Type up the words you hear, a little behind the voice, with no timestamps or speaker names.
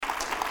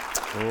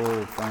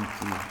Oh, thank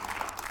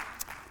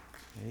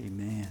you.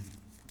 Amen.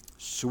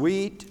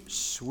 Sweet,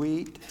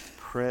 sweet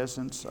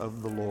presence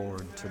of the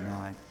Lord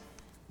tonight.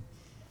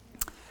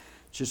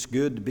 Just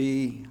good to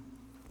be.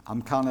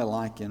 I'm kind of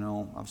like,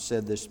 I've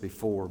said this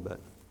before, but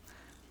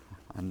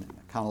I'm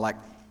kind of like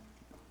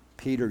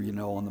Peter,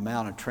 on the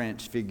Mount of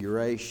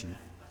Transfiguration.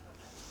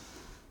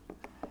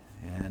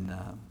 And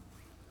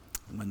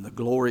when the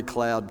glory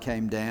cloud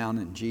came down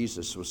and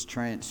Jesus was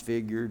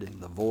transfigured and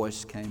the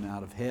voice came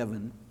out of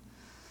heaven,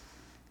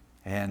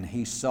 and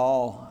they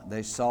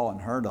saw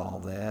and heard all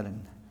that,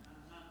 and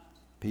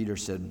Peter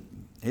said,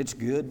 it's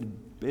good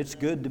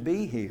to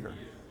be here.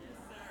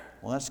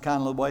 Well, that's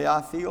kind of the way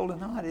I feel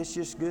tonight. It's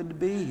just good to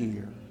be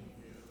here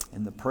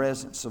in the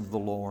presence of the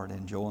Lord,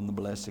 enjoying the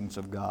blessings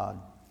of God.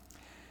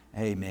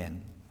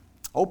 Amen.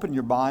 Open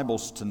your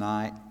Bibles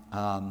tonight.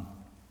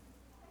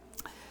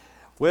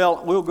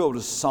 We'll go to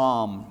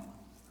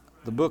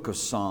the book of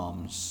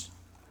Psalms.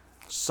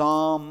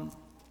 Psalm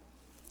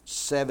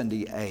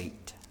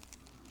 78.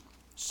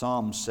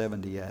 Psalm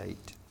 78.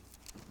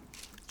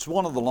 It's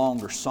one of the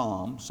longer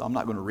Psalms. I'm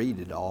not going to read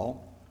it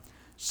all.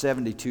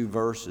 72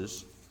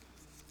 verses.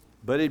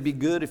 But it'd be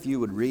good if you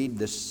would read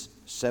this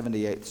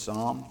 78th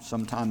Psalm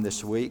sometime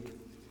this week.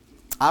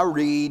 I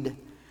read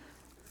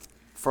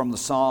from the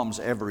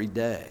Psalms every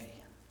day.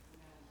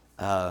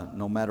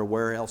 No matter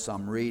where else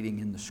I'm reading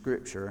in the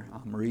Scripture,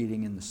 I'm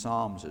reading in the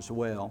Psalms as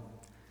well,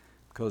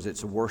 because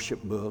it's a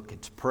worship book,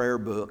 it's a prayer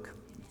book,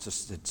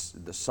 it's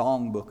the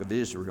song book of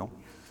Israel.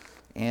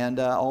 And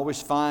I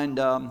always find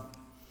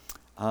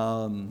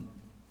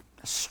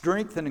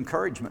strength and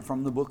encouragement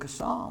from the book of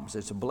Psalms.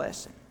 It's a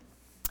blessing.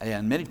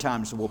 And many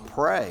times we'll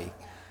pray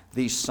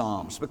these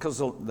Psalms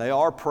because they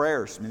are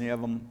prayers. Many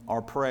of them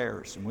are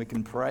prayers, and we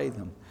can pray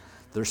them.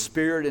 They're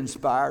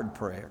Spirit-inspired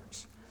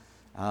prayers.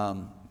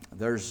 When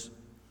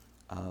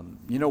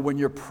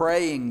you're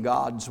praying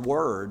God's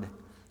Word,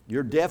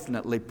 you're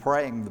definitely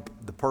praying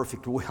the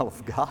perfect will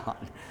of God.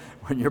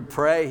 When you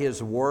pray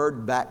His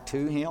Word back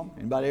to Him,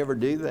 anybody ever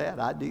do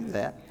that? I do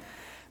that.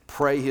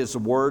 Pray His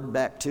Word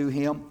back to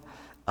Him.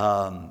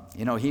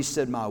 He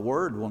said, my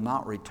Word will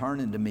not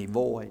return unto me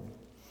void.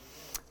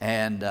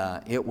 And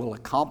it will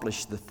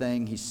accomplish the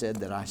thing He said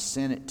that I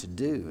sent it to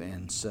do.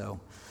 And so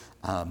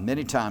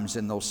many times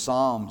in those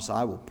Psalms,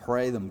 I will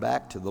pray them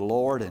back to the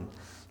Lord and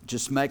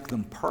just make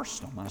them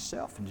personal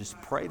myself and just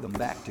pray them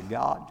back to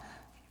God.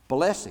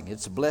 Blessing,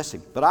 it's a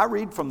blessing. But I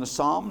read from the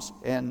Psalms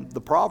and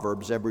the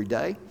Proverbs every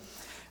day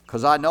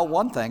because I know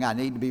one thing, I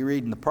need to be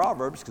reading the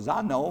Proverbs because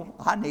I know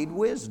I need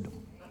wisdom.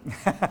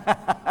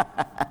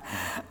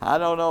 I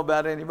don't know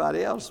about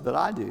anybody else, but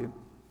I do.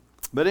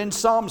 But in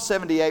Psalm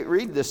 78,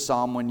 read this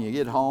psalm when you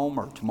get home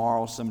or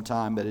tomorrow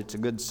sometime, but it's a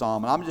good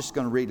psalm. And I'm just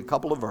going to read a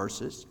couple of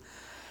verses,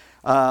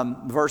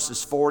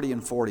 verses 40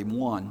 and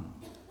 41.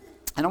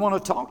 And I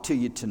want to talk to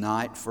you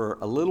tonight for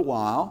a little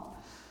while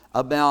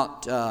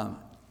about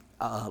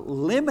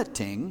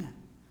limiting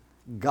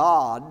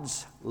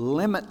God's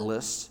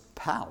limitless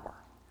power.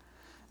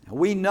 Now,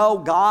 we know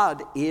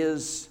God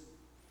is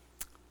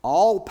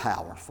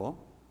all-powerful.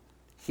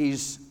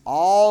 He's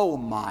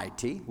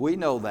almighty. We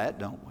know that,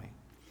 don't we?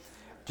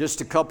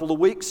 Just a couple of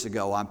weeks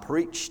ago, I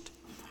preached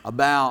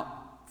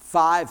about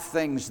 5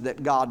 things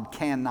that God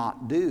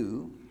cannot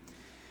do.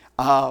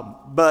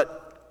 But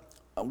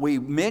we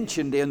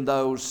mentioned in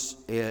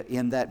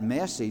that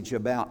message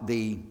about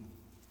the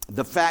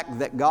fact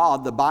that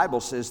God, the Bible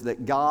says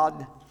that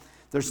God,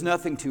 there's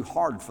nothing too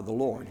hard for the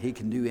Lord. He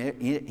can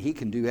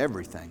do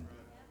everything.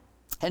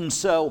 And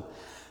so,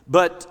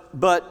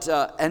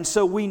 and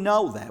so we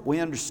know that. We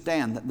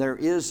understand that there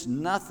is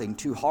nothing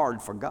too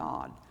hard for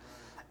God.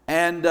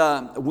 And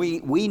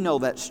we know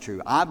that's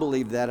true. I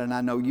believe that, and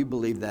I know you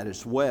believe that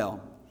as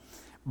well.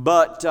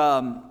 But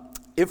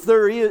if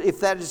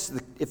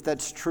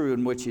that's true,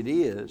 in which it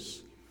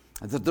is,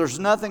 that there's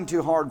nothing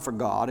too hard for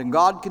God, and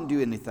God can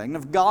do anything,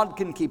 if God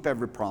can keep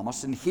every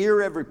promise and hear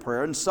every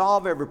prayer and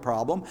solve every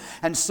problem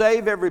and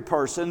save every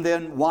person,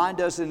 then why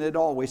doesn't it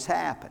always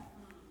happen?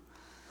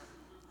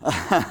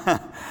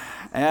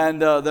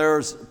 And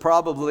there's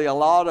probably a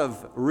lot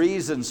of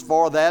reasons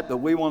for that, but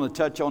we want to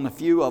touch on a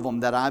few of them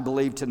that I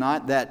believe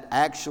tonight that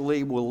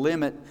actually will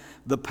limit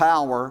the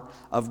power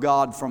of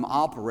God from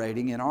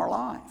operating in our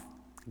life.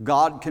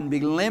 God can be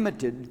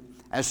limited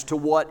as to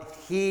what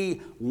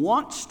He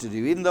wants to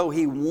do. Even though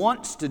He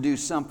wants to do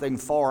something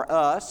for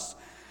us,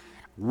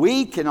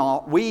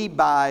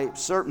 by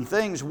certain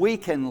things, we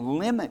can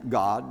limit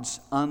God's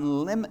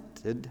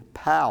unlimited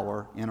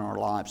power in our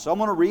lives. So I'm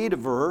going to read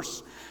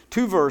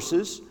 2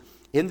 verses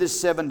in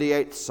this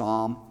 78th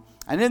Psalm.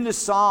 And in this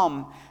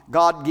Psalm,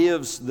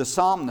 the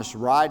psalmist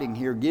writing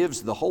here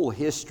gives the whole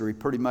history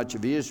pretty much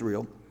of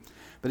Israel.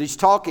 But he's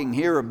talking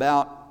here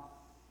about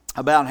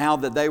how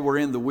that they were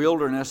in the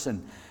wilderness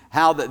and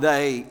how that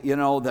they,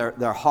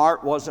 their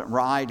heart wasn't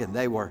right, and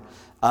they were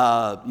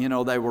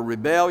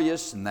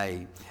rebellious, and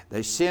they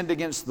sinned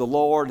against the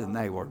Lord, and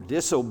they were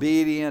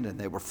disobedient, and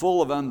they were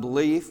full of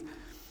unbelief.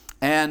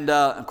 And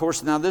of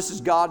course, now this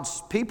is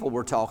God's people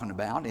we're talking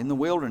about in the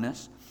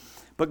wilderness.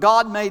 But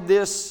God made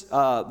this,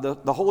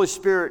 the Holy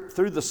Spirit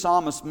through the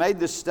psalmist made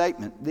these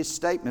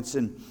statements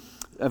in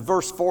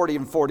verse 40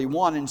 and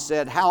 41 and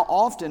said, how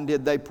often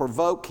did they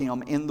provoke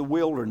him in the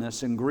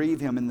wilderness and grieve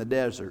him in the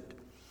desert?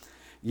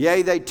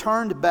 Yea, they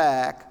turned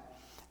back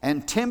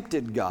and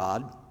tempted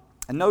God,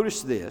 and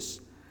notice this,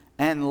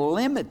 and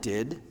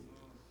limited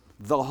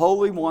the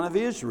Holy One of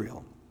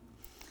Israel.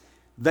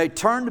 They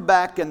turned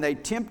back and they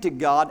tempted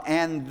God,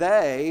 and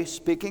they,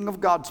 speaking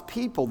of God's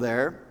people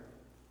there,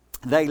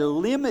 they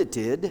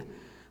limited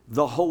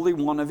the Holy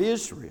One of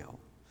Israel.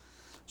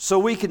 So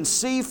we can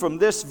see from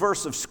this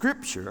verse of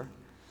Scripture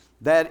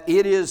that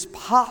it is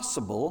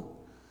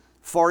possible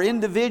for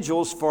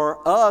individuals,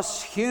 for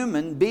us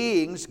human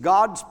beings,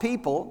 God's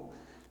people,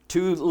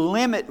 to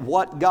limit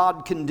what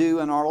God can do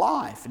in our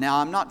life. Now,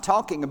 I'm not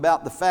talking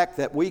about the fact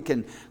that we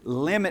can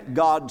limit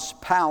God's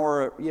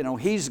power. You know,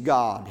 He's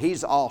God.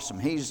 He's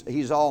awesome.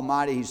 He's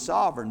almighty. He's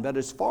sovereign. But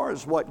as far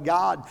as what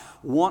God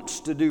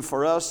wants to do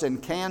for us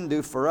and can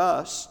do for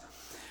us,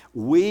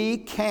 we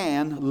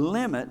can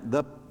limit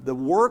the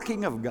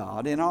working of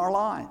God in our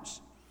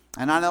lives.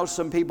 And I know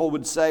some people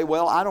would say,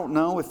 well, I don't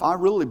know if I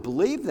really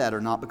believe that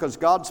or not, because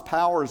God's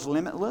power is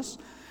limitless,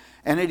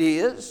 and it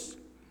is.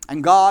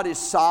 And God is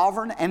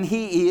sovereign, and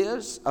He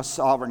is a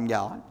sovereign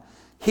God.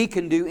 He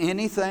can do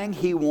anything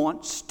He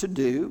wants to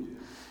do.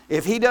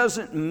 If He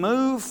doesn't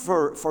move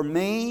for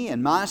me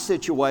and my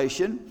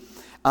situation,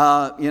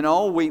 a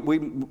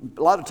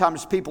lot of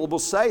times people will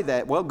say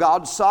that, well,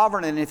 God's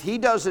sovereign, and if He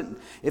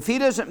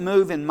doesn't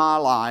move in my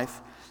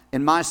life,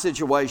 in my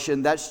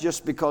situation, that's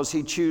just because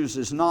He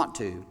chooses not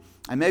to.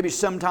 And maybe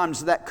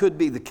sometimes that could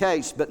be the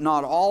case, but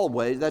not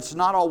always. That's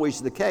not always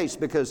the case,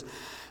 because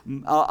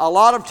a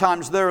lot of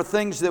times there are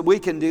things that we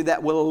can do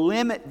that will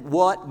limit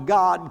what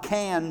God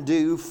can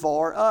do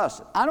for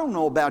us. I don't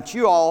know about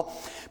you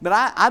all, but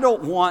I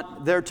don't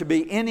want there to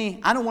be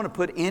I don't want to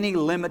put any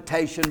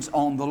limitations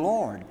on the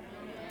Lord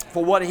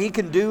for what He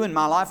can do in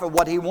my life or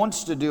what He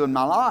wants to do in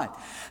my life.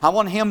 I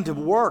want Him to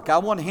work. I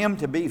want Him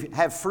to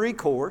have free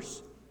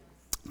course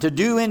to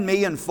do in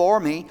me and for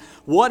me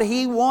what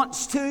He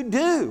wants to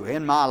do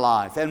in my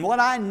life and what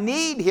I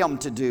need Him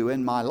to do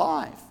in my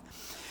life.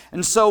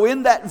 And so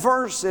in that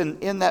verse,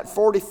 in that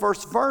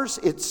 41st verse,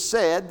 it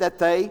said that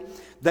they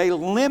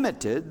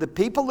limited, the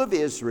people of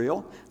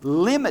Israel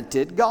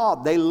limited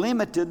God. They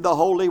limited the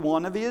Holy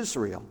One of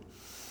Israel.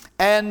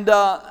 And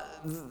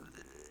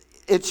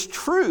it's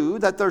true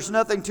that there's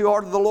nothing too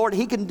hard for the Lord.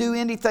 He can do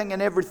anything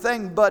and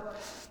everything, but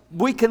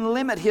we can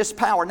limit His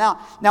power. Now,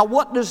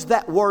 what does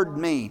that word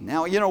mean?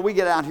 Now, we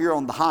get out here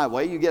on the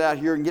highway. You get out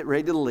here and get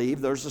ready to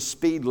leave. There's a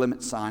speed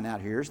limit sign out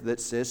here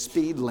that says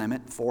speed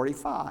limit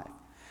 45.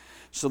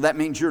 So that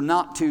means you're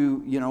not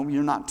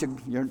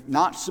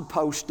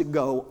supposed to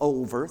go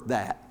over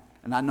that.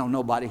 And I know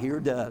nobody here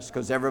does,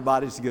 because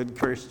everybody's good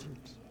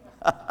Christians.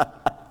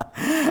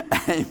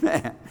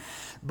 Amen.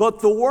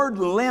 But the word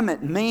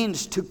limit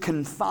means to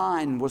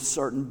confine with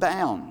certain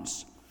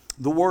bounds.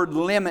 The word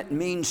limit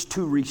means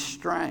to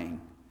restrain.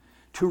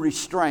 To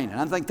restrain.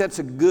 And I think that's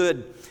a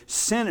good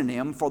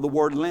synonym for the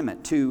word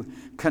limit, to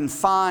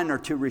confine or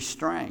to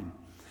restrain.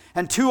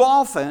 And too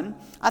often,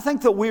 I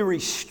think that we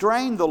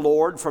restrain the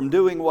Lord from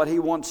doing what He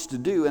wants to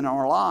do in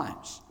our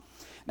lives.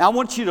 Now, I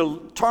want you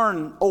to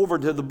turn over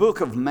to the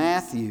book of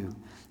Matthew,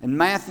 in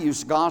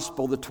Matthew's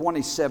Gospel, the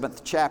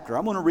 27th chapter.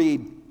 I want to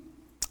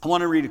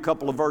read a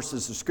couple of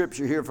verses of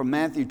Scripture here from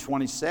Matthew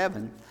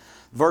 27,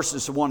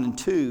 verses 1 and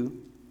 2.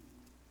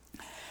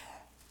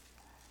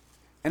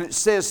 And it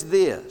says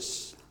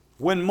this: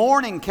 When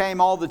morning came,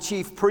 all the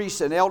chief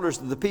priests and elders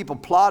of the people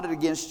plotted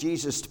against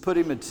Jesus to put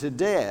Him to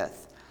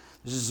death.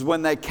 This is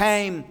when they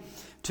came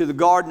to the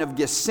Garden of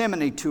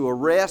Gethsemane to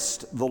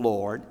arrest the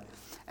Lord.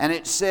 And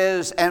it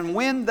says, and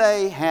when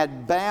they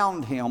had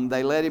bound Him,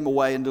 they led Him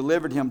away and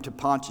delivered Him to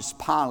Pontius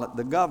Pilate,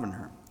 the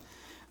governor.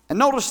 And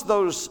notice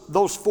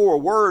those four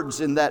words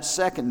in that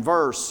second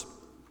verse,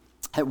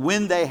 that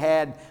when they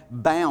had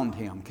bound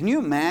Him. Can you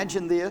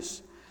imagine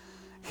this?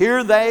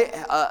 Here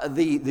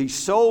the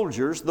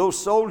soldiers,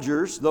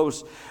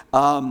 those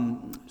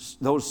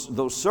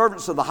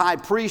servants of the high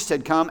priest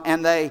had come,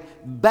 and they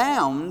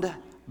bound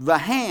the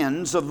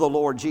hands of the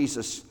Lord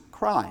Jesus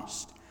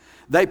Christ.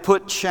 They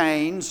put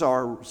chains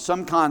or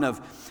some kind of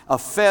a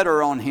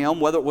fetter on Him,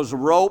 whether it was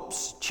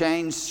ropes,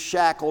 chains,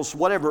 shackles,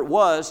 whatever it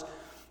was,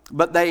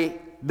 but they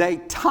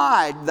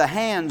tied the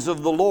hands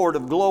of the Lord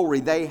of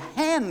glory. They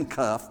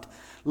handcuffed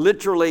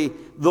literally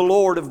the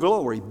Lord of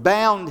glory,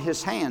 bound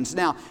His hands.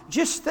 Now,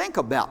 just think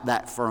about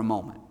that for a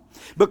moment.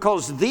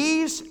 Because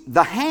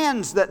the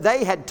hands that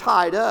they had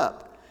tied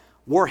up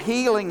were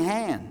healing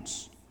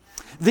hands.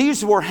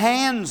 These were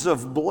hands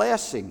of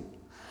blessing.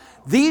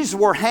 These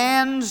were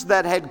hands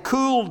that had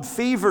cooled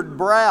fevered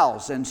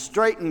brows and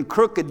straightened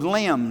crooked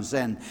limbs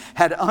and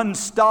had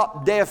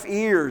unstopped deaf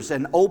ears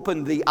and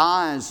opened the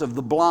eyes of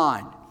the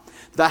blind.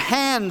 The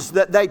hands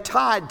that they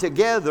tied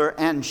together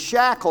and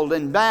shackled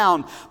and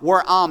bound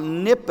were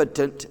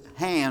omnipotent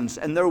hands,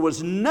 and there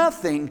was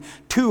nothing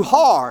too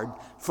hard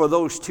for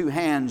those two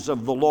hands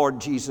of the Lord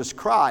Jesus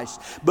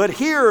Christ. But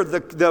here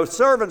the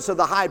servants of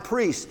the high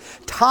priest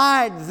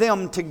tied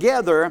them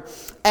together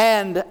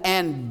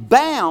and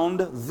bound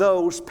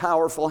those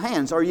powerful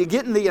hands. Are you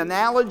getting the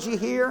analogy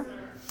here?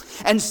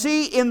 And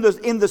see, in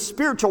the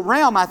spiritual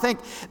realm, I think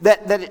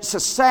that it's a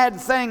sad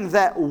thing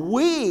that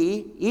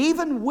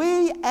even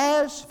we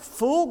as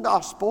full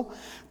gospel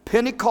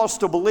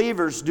Pentecostal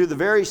believers do the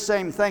very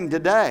same thing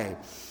today.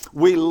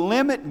 We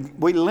limit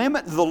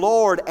the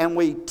Lord and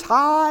we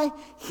tie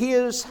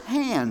His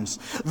hands,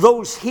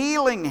 those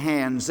healing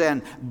hands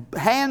and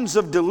hands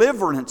of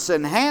deliverance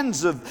and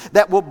hands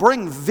that will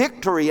bring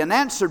victory and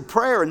answered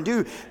prayer and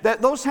do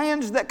that, those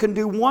hands that can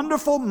do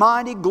wonderful,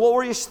 mighty,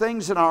 glorious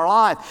things in our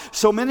life.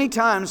 So many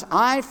times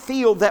I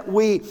feel that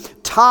we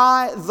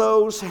tie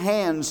those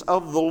hands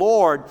of the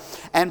Lord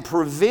and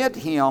prevent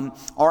Him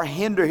or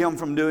hinder Him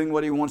from doing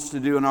what He wants to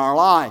do in our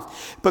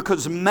life,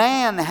 because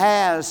man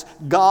has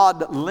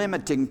God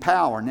limiting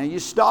power. Now you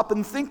stop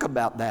and think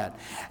about that.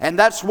 And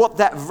that's what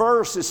that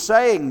verse is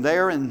saying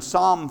there in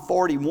Psalm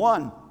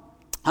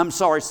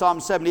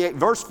 78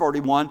 verse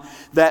 41,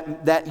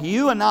 that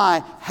you and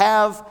I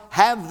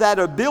have that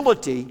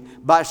ability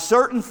by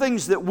certain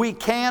things that we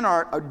can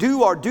or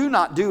do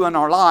not do in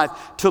our life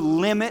to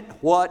limit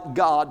what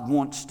God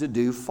wants to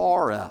do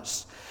for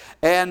us.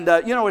 And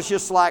it's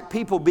just like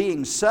people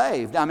being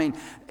saved. I mean,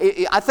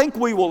 I think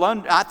we will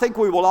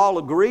all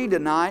agree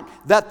tonight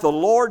that the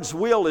Lord's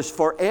will is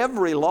for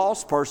every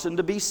lost person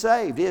to be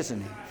saved,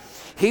 isn't He?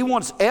 He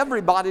wants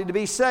everybody to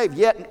be saved,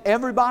 yet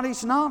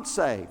everybody's not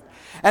saved.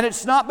 And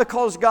it's not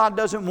because God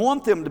doesn't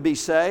want them to be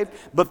saved,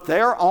 but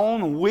their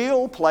own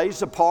will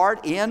plays a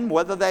part in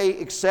whether they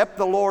accept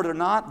the Lord or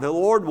not. The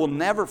Lord will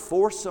never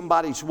force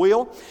somebody's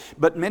will.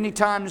 But many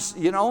times,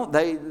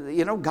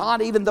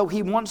 God, even though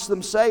He wants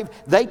them saved,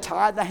 they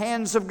tie the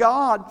hands of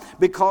God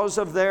because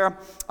of their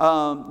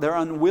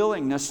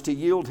unwillingness to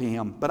yield to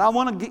Him. But I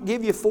want to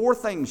give you 4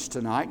 things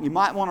tonight. You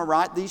might want to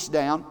write these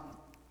down.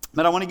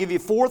 But I want to give you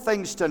 4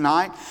 things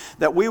tonight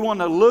that we want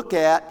to look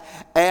at,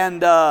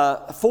 and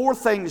 4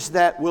 things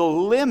that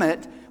will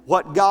limit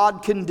what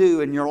God can do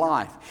in your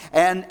life.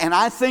 And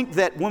I think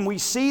that when we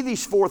see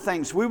these 4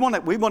 things, we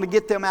want to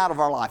get them out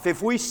of our life.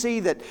 If we see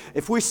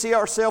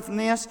ourselves in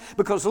this,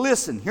 because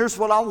listen, here's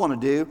what I want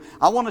to do.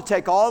 I want to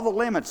take all the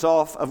limits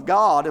off of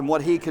God and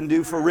what He can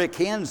do for Rick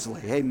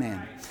Hensley.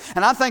 Amen.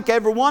 And I think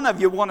every one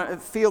of you want to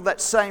feel that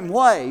same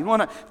way. You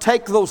want to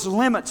take those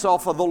limits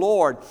off of the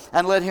Lord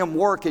and let Him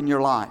work in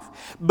your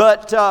life.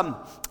 But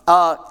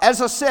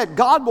as I said,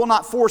 God will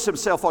not force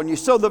Himself on you.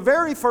 So the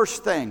very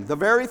first thing,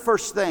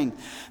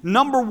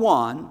 number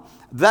one,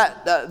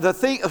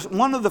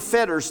 one of the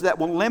fetters that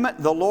will limit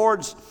the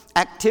Lord's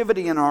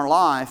activity in our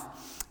life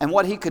and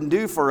what He can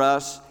do for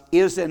us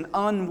is an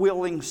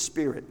unwilling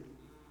spirit.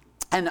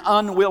 An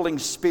unwilling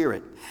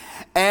spirit.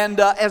 And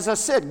as I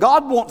said,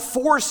 God won't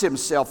force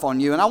Himself on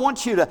you. And I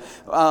want you to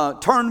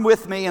turn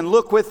with me and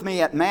look with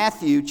me at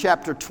Matthew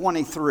chapter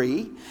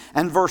 23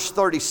 and verse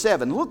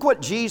 37. Look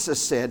what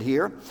Jesus said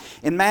here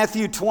in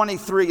Matthew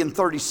 23 and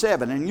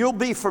 37. And you'll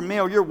be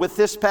familiar with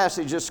this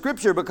passage of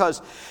Scripture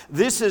because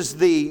this is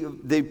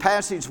the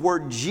passage where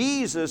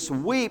Jesus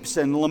weeps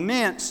and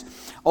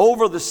laments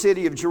over the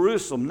city of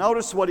Jerusalem.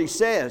 Notice what He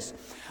says.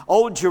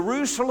 O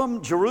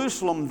Jerusalem,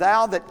 Jerusalem,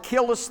 thou that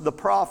killest the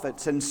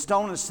prophets and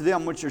stonest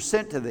them which are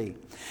sent to thee.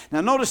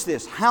 Now notice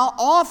this. How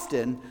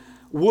often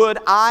would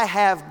I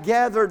have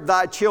gathered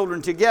thy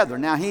children together?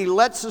 Now He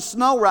lets us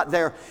know right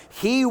there,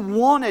 He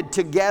wanted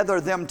to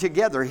gather them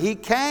together. He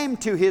came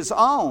to His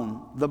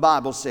own, the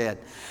Bible said,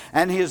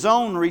 and His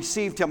own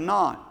received Him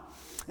not.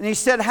 And He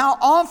said, how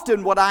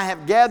often would I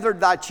have gathered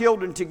thy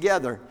children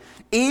together,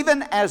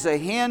 even as a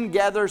hen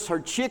gathers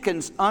her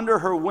chickens under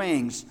her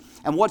wings.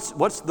 And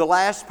what's the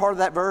last part of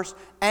that verse?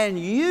 And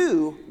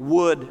you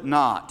would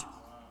not.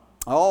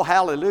 Oh,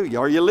 hallelujah.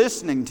 Are you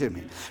listening to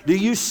me? Do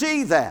you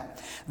see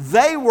that?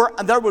 There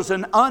was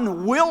an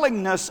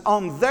unwillingness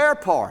on their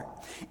part.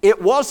 It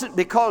wasn't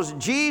because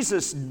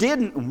Jesus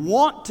didn't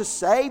want to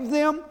save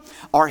them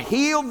or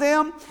heal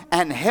them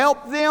and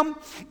help them,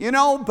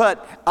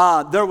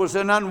 but there was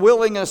an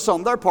unwillingness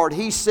on their part.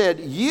 He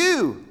said,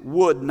 you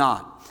would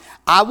not.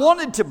 I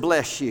wanted to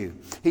bless you.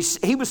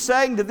 He was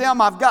saying to them,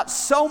 I've got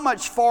so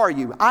much for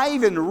you. I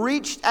even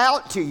reached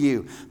out to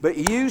you, but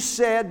you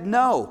said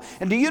no.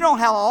 And do you know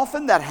how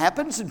often that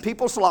happens in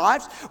people's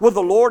lives? Where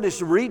the Lord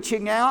is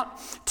reaching out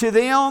to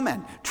them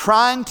and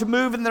trying to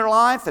move in their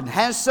life and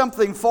has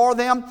something for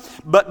them,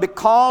 but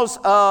because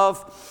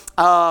of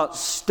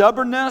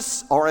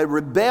stubbornness or a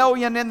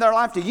rebellion in their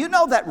life. Do you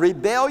know that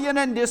rebellion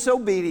and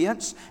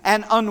disobedience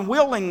and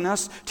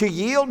unwillingness to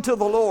yield to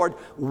the Lord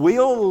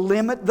will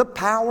limit the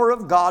power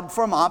of God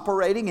from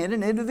operating in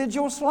an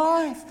individual's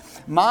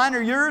life? Mine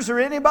or yours or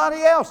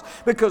anybody else.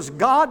 Because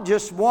God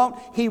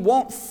He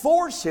won't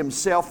force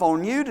Himself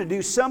on you to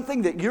do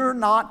something that you're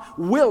not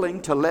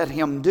willing to let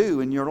Him do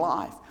in your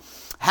life.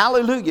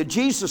 Hallelujah.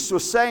 Jesus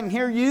was saying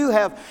here, you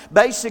have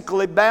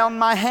basically bound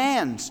my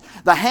hands.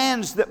 The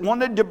hands that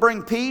wanted to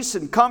bring peace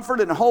and comfort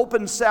and hope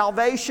and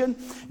salvation,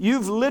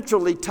 you've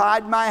literally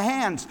tied my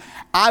hands.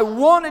 I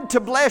wanted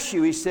to bless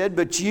you, he said,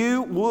 but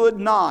you would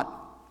not.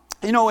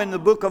 You know, in the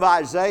book of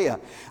Isaiah,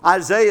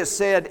 Isaiah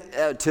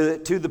said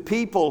to the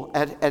people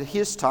at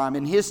his time,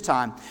 in his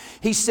time,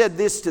 he said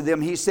this to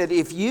them. He said,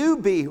 if you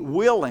be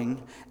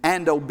willing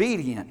and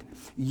obedient,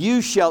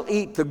 you shall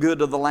eat the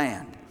good of the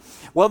land.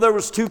 Well, there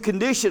was two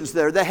conditions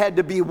there. They had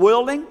to be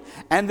willing,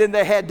 and then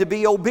they had to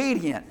be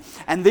obedient.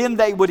 And then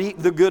they would eat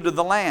the good of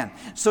the land.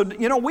 So,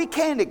 you know, we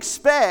can't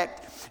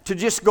expect to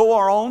just go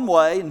our own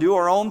way and do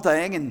our own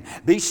thing and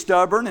be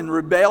stubborn and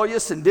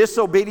rebellious and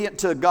disobedient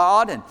to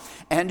God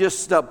and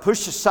just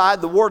push aside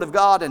the Word of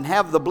God and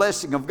have the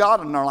blessing of God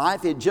in our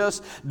life. It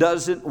just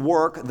doesn't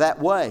work that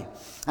way.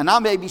 And I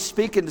may be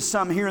speaking to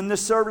some here in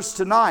this service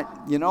tonight,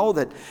 you know,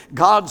 that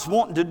God's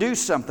wanting to do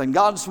something.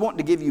 God's wanting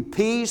to give you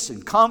peace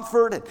and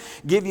comfort and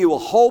give you a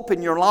hope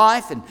in your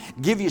life and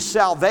give you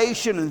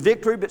salvation and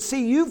victory. But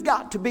see, you've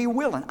got to be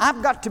willing.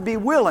 I've got to be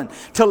willing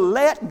to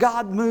let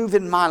God move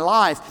in my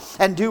life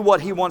and do what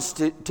He wants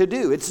to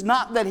do. It's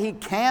not that He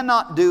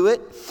cannot do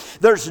it.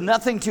 There's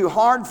nothing too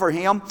hard for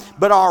Him.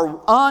 But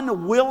our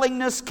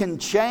unwillingness can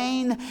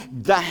chain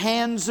the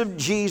hands of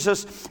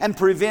Jesus and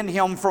prevent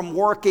Him from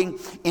working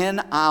in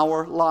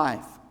our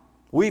life.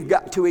 We've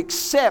got to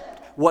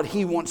accept what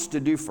He wants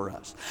to do for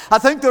us. I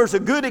think there's a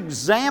good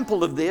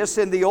example of this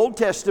in the Old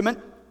Testament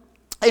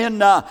in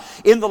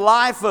the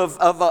life of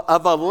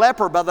a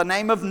leper by the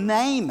name of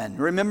Naaman.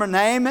 Remember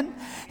Naaman?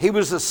 He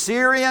was a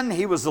Syrian.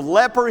 He was a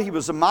leper. He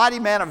was a mighty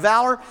man of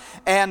valor.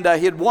 And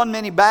he had won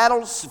many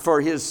battles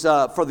for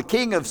the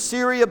king of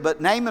Syria. But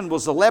Naaman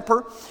was a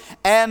leper.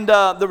 And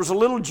there was a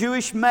little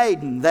Jewish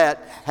maiden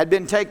that had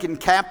been taken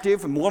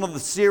captive in one of the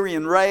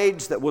Syrian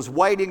raids that was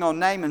waiting on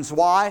Naaman's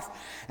wife.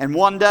 And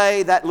one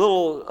day that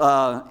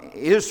little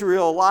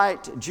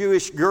Israelite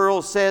Jewish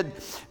girl said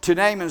to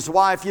Naaman's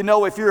wife, you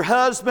know, if your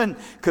husband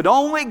could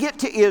only get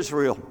to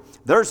Israel,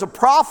 there's a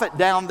prophet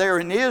down there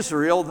in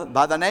Israel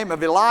by the name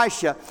of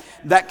Elisha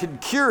that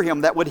could cure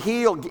him, that would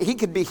heal. He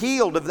could be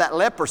healed of that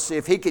leprosy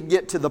if he could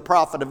get to the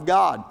prophet of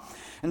God.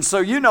 And so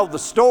you know the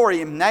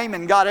story.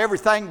 Naaman got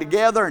everything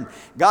together and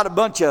got a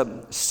bunch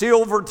of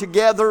silver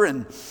together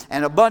and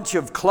a bunch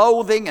of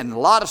clothing and a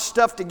lot of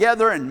stuff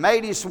together and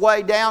made his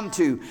way down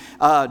to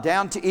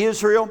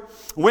Israel.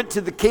 Went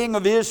to the king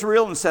of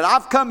Israel and said,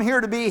 I've come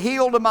here to be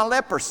healed of my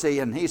leprosy.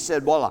 And he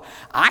said, well,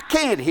 I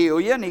can't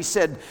heal you. And he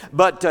said,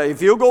 but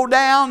if you'll go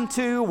down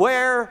to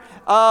where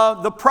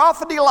the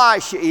prophet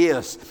Elisha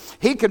is,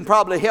 he can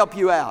probably help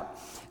you out.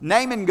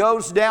 Naaman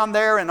goes down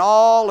there in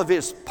all of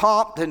his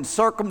pomp and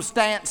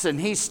circumstance, and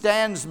he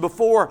stands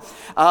before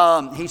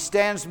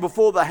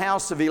the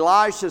house of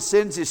Elisha,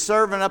 sends his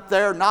servant up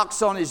there,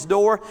 knocks on his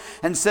door,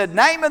 and said,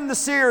 Naaman the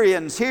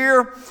Syrian's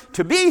here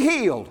to be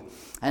healed.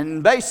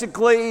 And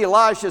basically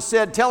Elisha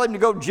said, tell him to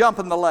go jump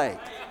in the lake.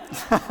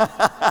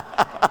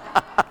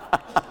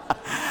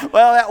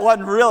 Well, that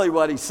wasn't really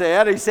what he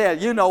said. He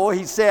said,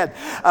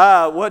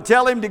 well,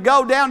 tell him to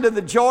go down to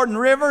the Jordan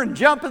River and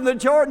jump in the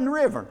Jordan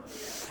River.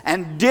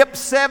 And dip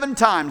 7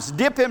 times.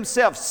 Dip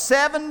himself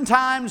 7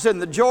 times in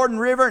the Jordan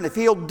River. And if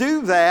he'll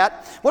do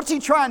that, what's he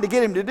trying to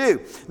get him to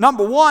do?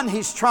 Number one,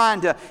 he's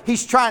trying to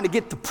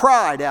get the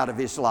pride out of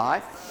his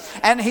life.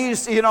 And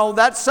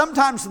that's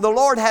sometimes the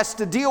Lord has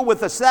to deal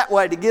with us that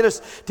way to get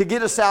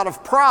us out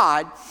of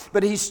pride.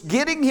 But He's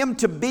getting him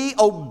to be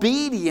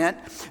obedient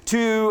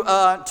to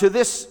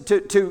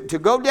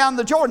go down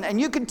the Jordan. And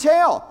you can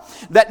tell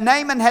that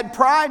Naaman had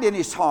pride in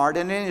his heart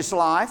and in his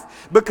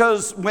life,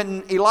 because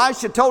when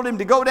Elisha told him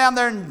to go down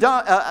there and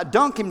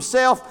dunk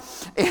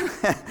himself in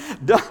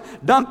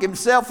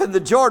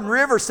the Jordan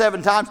River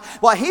 7 times,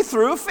 well, he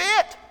threw a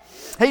fit.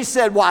 He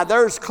said, why,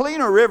 there's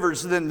cleaner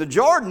rivers than the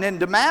Jordan in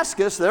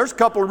Damascus. There's a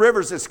couple of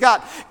rivers that's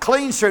got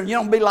clean stream. You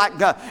don't be like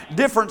the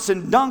difference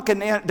in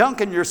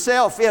dunking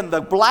yourself in the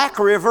Black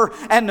River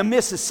and the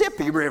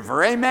Mississippi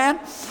River. Amen?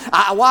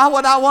 Why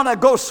would I want to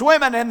go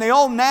swimming in the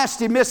old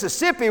nasty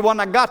Mississippi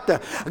when I got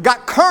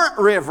Current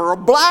River or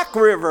Black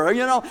River,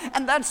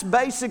 And that's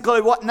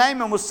basically what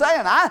Naaman was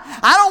saying. I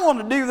don't want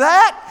to do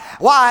that.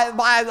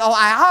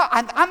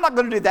 I'm not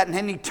going to do that.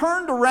 And he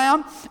turned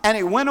around and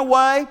he went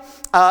away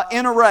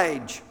in a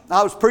rage.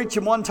 I was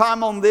preaching one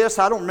time on this.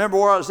 I don't remember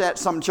where I was at,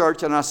 some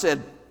church, and I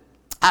said,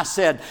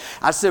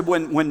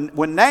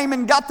 when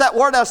Naaman got that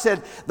word, I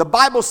said, the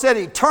Bible said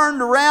he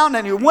turned around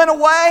and he went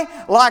away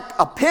like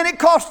a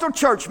Pentecostal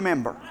church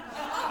member.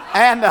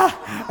 And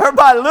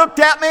everybody looked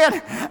at me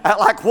and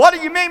like, what do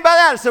you mean by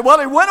that? I said, well,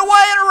 he went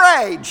away in a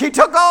rage. He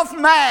took off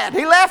mad.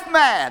 He left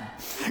mad.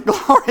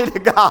 Glory to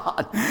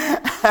God.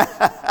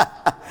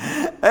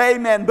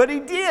 Amen. But he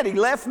did. He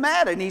left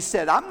mad and he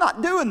said, I'm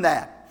not doing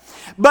that.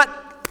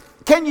 But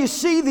can you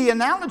see the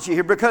analogy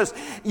here? Because,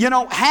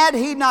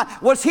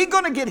 was he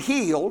going to get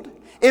healed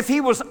if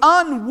he was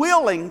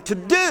unwilling to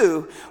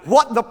do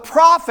what the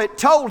prophet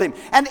told him.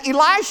 And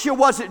Elisha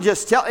wasn't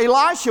just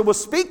Elisha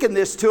was speaking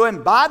this to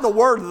him by the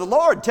word of the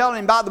Lord, telling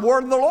him by the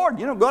word of the Lord.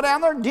 You know, go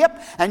down there and dip,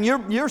 and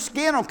your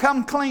skin will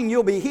come clean,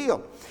 you'll be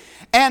healed.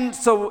 And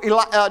so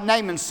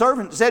Naaman's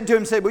servant said to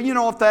him, well, you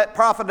know, if that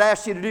prophet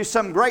asked you to do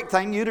some great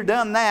thing, you'd have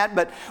done that,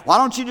 but why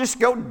don't you just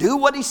go do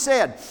what he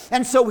said?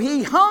 And so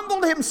he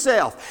humbled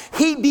himself.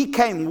 He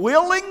became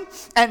willing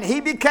and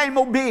he became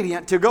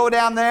obedient to go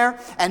down there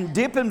and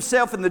dip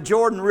himself in the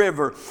Jordan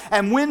River.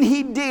 And when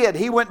he did,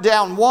 he went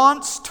down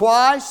once,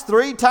 twice,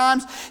 3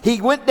 times. He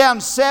went down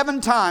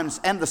 7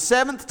 times, and the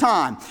 7th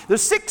time, the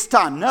 6th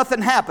time,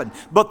 nothing happened.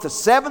 But the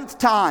 7th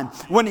time,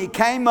 when he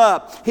came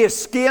up, his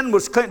skin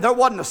was clean. There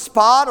wasn't a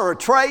spot or a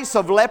trace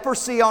of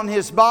leprosy on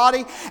his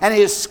body, and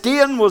his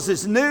skin was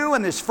as new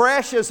and as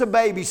fresh as a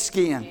baby's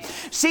skin.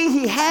 See,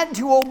 he had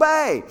to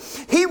obey.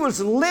 He was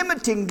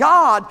limiting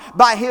God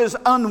by his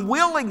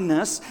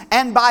unwillingness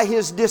and by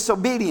his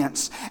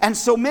disobedience. And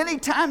so many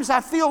times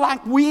I feel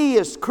like we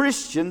as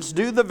Christians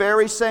do the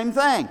very same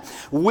thing.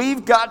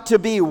 We've got to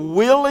be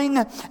willing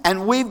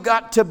and we've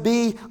got to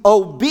be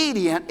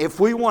obedient if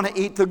we want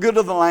to eat the good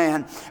of the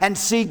land and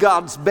see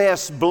God's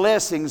best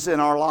blessings in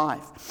our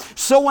life.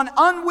 So an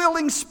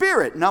unwilling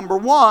spirit, number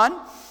 1,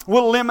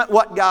 will limit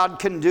what God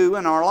can do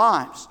in our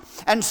lives.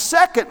 And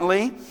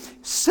secondly,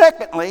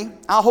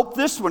 I hope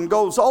this one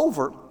goes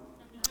over,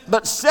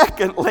 but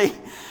secondly,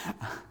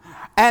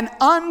 an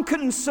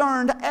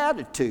unconcerned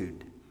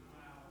attitude.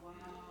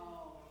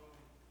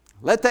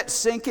 Let that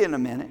sink in a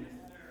minute.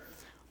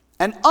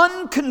 An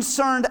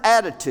unconcerned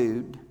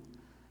attitude,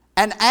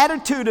 an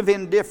attitude of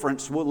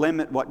indifference will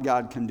limit what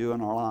God can do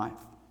in our life.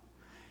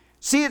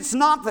 See, it's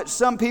not that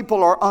some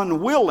people are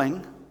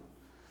unwilling,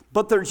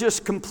 but they're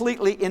just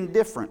completely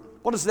indifferent.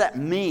 What does that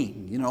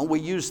mean? You know, we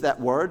use that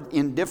word,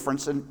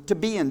 indifference, and to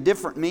be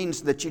indifferent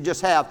means that you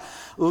just have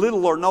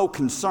little or no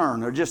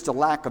concern or just a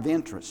lack of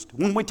interest.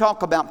 When we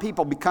talk about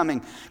people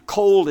becoming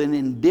cold and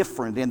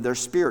indifferent in their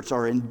spirits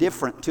or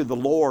indifferent to the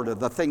Lord or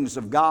the things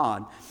of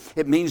God,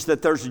 it means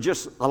that there's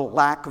just a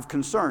lack of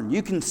concern.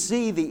 You can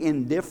see the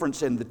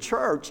indifference in the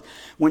church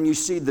when you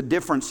see the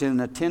difference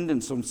in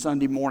attendance on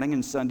Sunday morning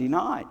and Sunday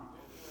night.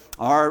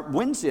 Or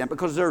Wednesday,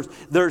 because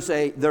there's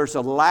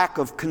a lack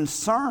of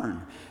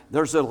concern.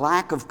 There's a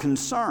lack of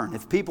concern.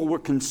 If people were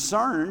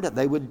concerned,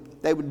 they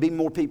would be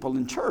more people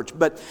in church.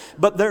 But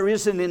there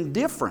is an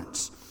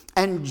indifference.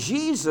 And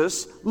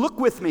Jesus, look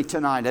with me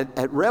tonight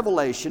at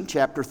Revelation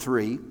chapter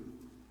 3.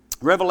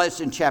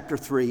 Revelation chapter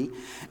 3.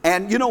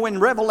 And you know, in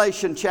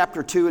Revelation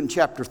chapter 2 and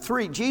chapter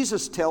 3,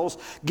 Jesus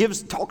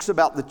talks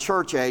about the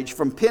church age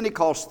from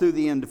Pentecost through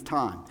the end of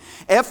time.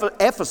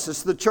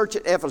 Ephesus, the church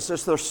at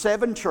Ephesus, there's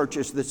 7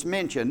 churches that's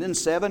mentioned, and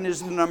 7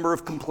 is the number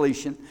of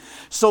completion.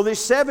 So these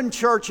 7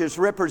 churches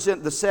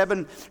represent the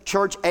 7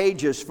 church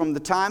ages from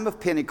the time of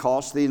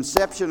Pentecost, the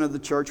inception of the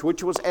church,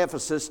 which was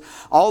Ephesus,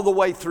 all the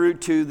way through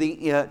to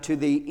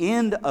the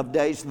end of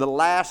days, the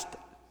last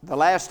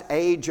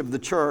age of the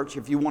church,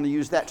 if you want to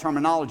use that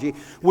terminology,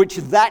 which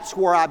that's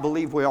where I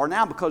believe we are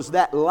now, because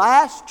that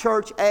last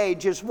church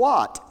age is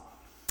what?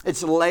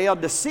 It's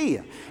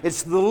Laodicea.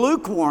 It's the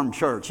lukewarm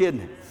church, isn't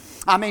it?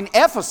 I mean,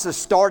 Ephesus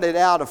started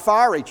out a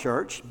fiery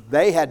church.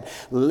 They had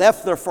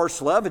left their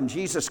first love, and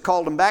Jesus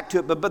called them back to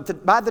it.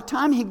 But by the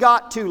time he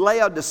got to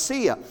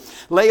Laodicea,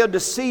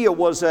 Laodicea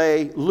was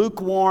a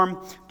lukewarm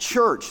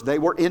church. They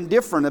were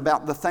indifferent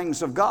about the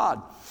things of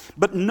God.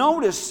 But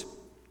notice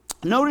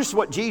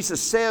what Jesus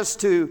says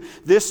to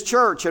this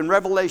church in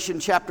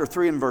Revelation chapter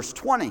 3 and verse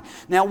 20.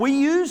 Now, we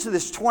use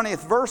this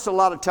 20th verse a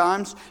lot of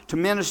times to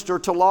minister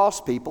to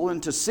lost people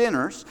and to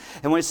sinners.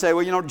 And we say,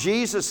 well, you know,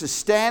 Jesus is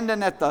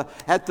standing at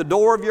the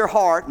door of your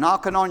heart,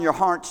 knocking on your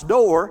heart's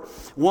door,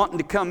 wanting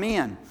to come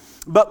in.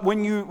 But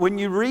when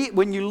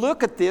you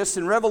look at this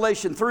in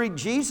Revelation 3,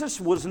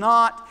 Jesus was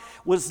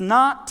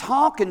not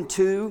talking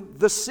to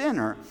the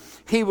sinner.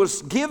 He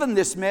was giving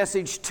this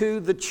message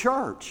to the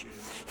church.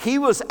 He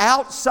was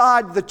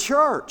outside the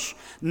church,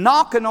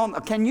 knocking on.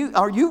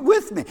 Are you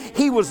with me?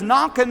 He was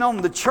knocking on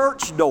the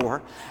church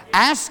door,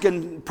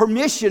 asking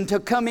permission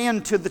to come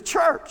into the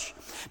church.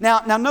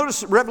 Now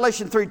notice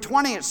Revelation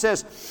 3:20.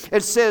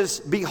 It says,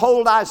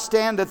 "Behold, I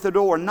stand at the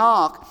door and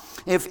knock.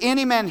 If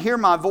any man hear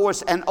my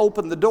voice and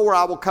open the door,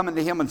 I will come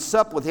into him and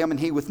sup with him, and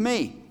he with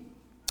me."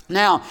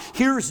 Now,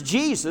 here's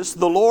Jesus,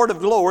 the Lord of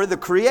glory, the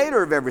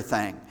creator of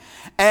everything.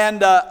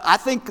 And I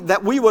think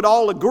that we would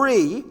all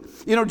agree.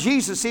 You know,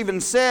 Jesus even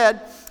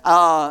said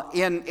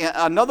in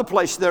another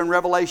place there in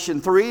Revelation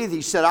 3,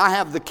 he said, "I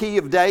have the key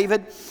of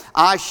David.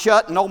 I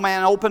shut, no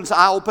man opens.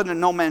 I open, and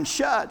no man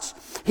shuts."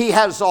 He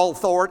has all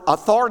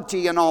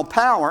authority and all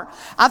power.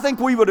 I think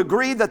we would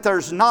agree that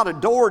there's not a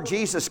door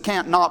Jesus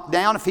can't knock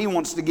down if he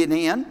wants to get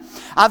in.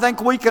 I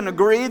think we can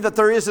agree that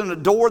there isn't a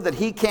door that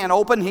he can't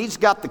open. He's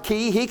got the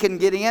key. He can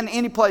get in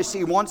any place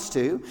he wants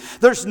to.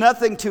 There's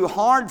nothing too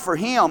hard for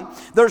him.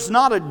 There's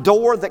not a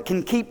door that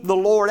can keep the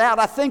Lord out.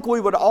 I think we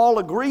would all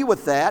agree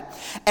with that.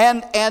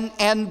 And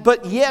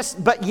but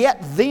yet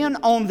then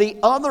on the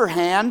other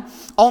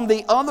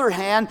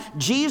hand,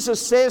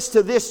 Jesus says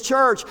to this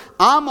church,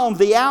 I'm on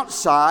the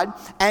outside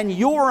and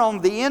you're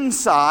on the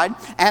inside,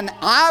 and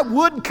I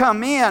would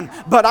come in,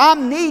 but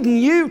I'm needing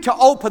you to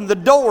open the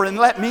door and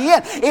let me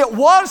in. It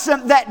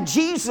wasn't that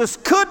Jesus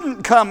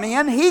couldn't come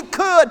in. He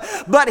could,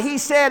 but he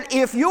said,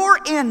 if you're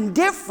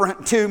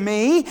indifferent to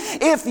me,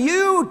 if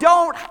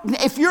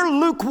you're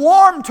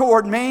lukewarm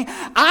toward me,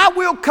 I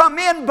will come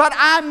in, but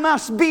I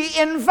must be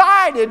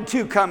invited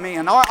to come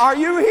in. Are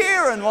you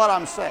hearing what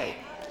I'm saying?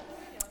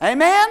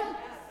 Amen?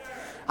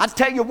 I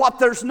tell you what,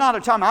 there's not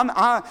a time.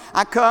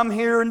 I come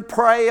here and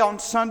pray on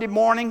Sunday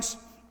mornings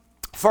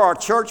for our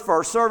church, for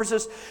our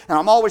services, and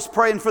I'm always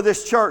praying for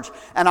this church,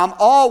 and I'm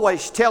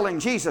always telling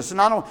Jesus, and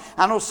I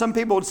know some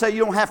people would say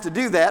you don't have to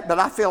do that, but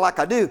I feel like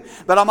I do,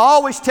 but I'm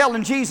always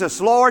telling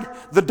Jesus, Lord,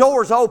 the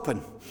door's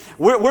open.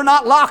 We're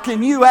not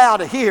locking you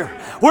out of here.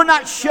 We're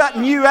not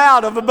shutting you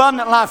out of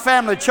Abundant Life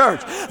Family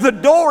Church. The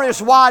door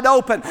is wide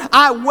open.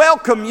 I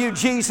welcome you,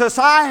 Jesus.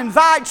 I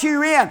invite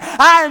you in.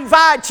 I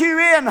invite you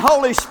in,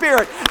 Holy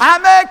Spirit. I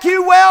make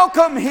you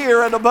welcome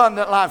here at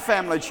Abundant Life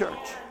Family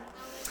Church.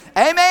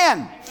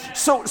 Amen.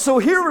 So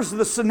here's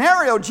the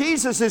scenario.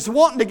 Jesus is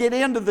wanting to get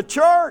into the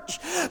church,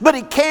 but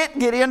he can't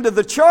get into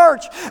the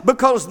church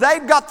because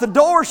they've got the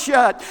door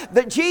shut.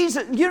 That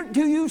Jesus,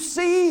 do you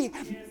see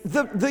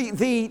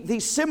the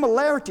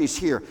similarities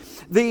here?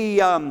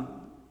 The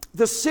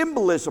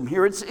symbolism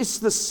here. It's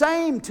the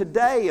same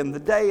today in the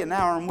day and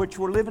hour in which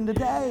we're living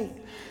today.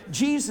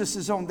 Jesus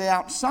is on the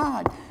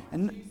outside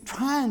and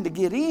trying to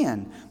get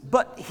in,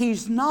 but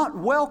he's not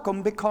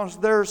welcome because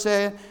there's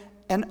an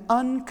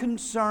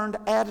unconcerned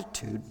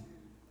attitude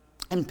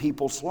in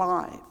people's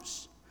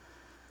lives.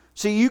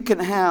 See, you can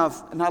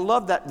have, and I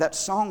love that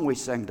song we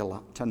sang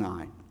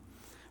tonight,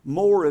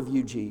 more of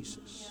you,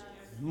 Jesus,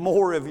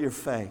 more of your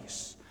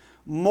face,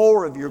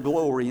 more of your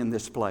glory in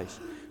this place.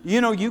 You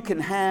know, you can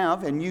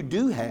have, and you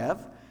do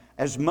have,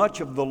 as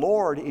much of the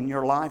Lord in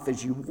your life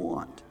as you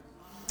want.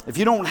 If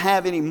you don't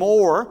have any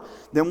more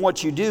than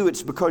what you do,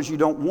 it's because you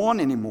don't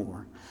want any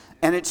more.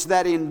 And it's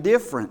that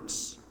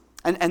indifference.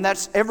 And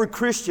that's, every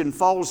Christian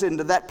falls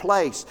into that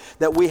place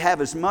that we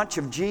have as much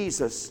of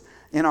Jesus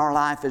in our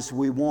life as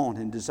we want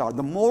and desire.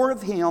 The more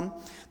of Him,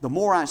 the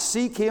more I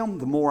seek Him,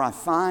 the more I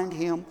find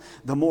Him.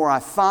 The more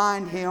I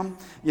find Him,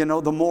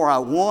 the more I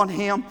want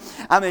Him.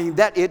 I mean,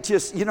 it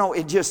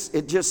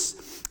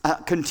just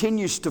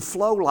continues to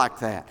flow like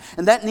that.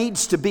 And that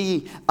needs to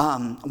be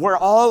where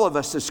all of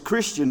us as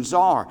Christians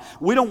are.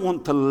 We don't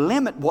want to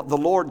limit what the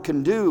Lord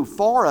can do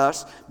for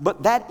us,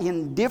 but that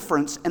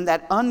indifference and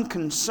that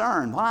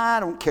unconcern. Well, I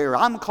don't care.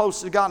 I'm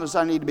close to God as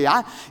I need to be.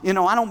 I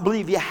don't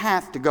believe you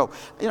have to go.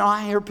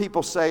 I hear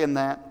people saying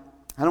that.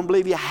 I don't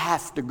believe you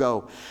have to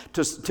go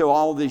to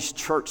all these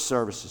church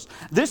services.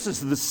 This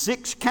is the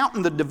sixth,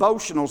 counting the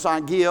devotionals I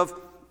give,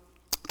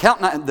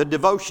 counting the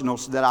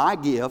devotionals that I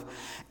give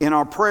in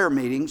our prayer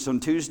meetings on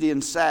Tuesday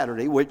and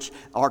Saturday, which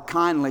are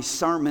kindly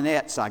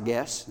sermonettes, I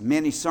guess,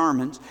 many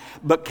sermons,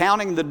 but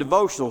counting the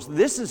devotionals,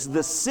 this is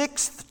the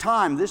sixth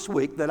time this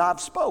week that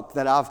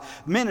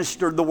I've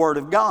ministered the Word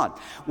of God.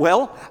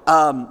 Well,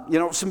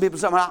 some people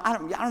say, well, I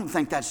don't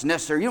think that's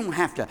necessary. You don't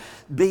have to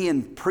be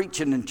in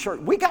preaching in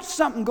church. We got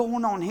something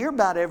going on here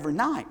about every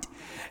night.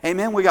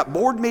 Amen. We got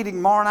board meeting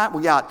tomorrow night.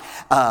 We got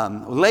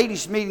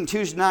ladies meeting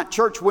Tuesday night,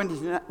 church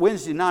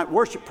Wednesday night,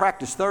 worship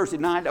practice Thursday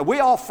night. Are we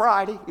all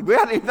Friday? We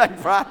got anything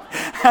Friday?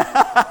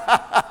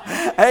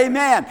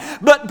 Amen.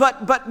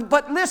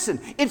 But listen,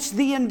 it's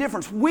the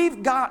indifference.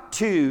 We've got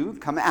to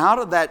come out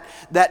of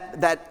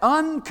that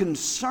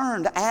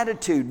unconcerned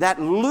attitude,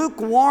 that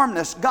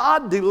lukewarmness.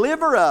 God,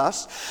 deliver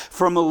us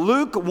from a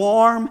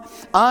lukewarm,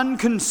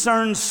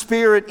 unconcerned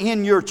spirit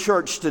in your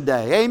church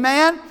today.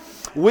 Amen.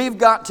 We've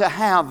got to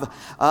have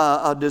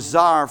a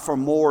desire for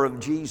more of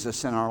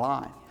Jesus in our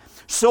life.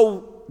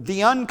 So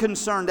the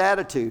unconcerned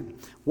attitude,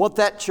 what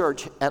that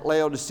church at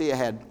Laodicea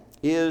had,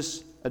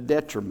 is a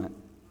detriment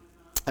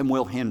and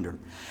will hinder.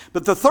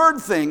 But the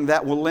third thing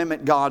that will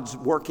limit God's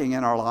working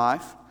in our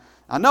life,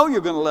 I know you're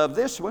going to love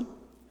this one,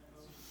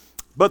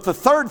 but the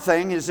third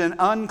thing is an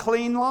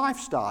unclean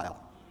lifestyle.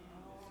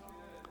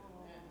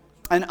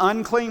 An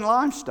unclean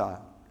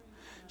lifestyle.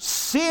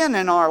 Sin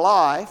in our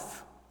life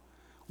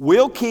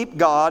will keep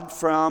God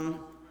from,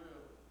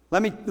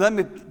 let me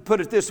put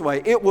it this way,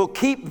 it will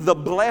keep the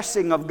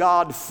blessing of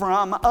God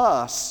from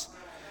us,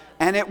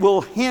 and it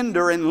will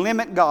hinder and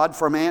limit God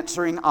from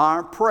answering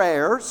our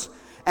prayers,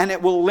 and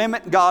it will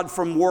limit God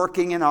from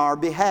working in our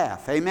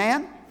behalf.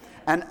 Amen?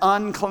 An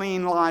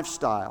unclean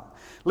lifestyle.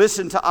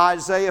 Listen to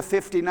Isaiah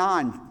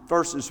 59,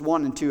 verses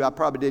 1 and 2. I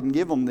probably didn't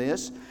give them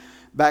this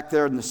back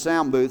there in the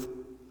sound booth.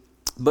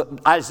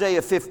 But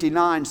Isaiah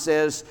 59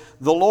 says,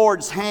 the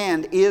Lord's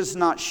hand is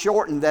not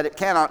shortened that it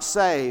cannot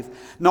save,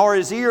 nor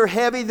his ear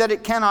heavy that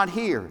it cannot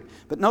hear.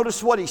 But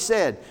notice what he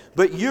said.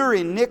 But your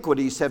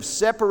iniquities have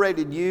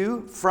separated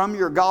you from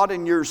your God,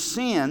 and your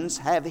sins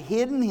have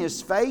hidden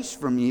his face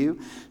from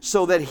you,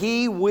 so that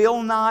he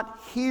will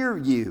not hear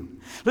you.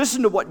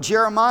 Listen to what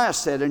Jeremiah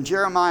said in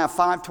Jeremiah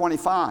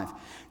 5:25.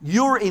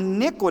 Your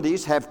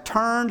iniquities have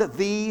turned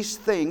these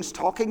things,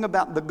 talking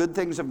about the good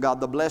things of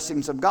God, the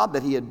blessings of God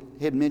that he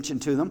had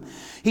mentioned to them.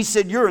 He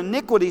said, your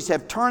iniquities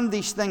have turned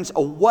these things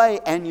away,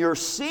 and your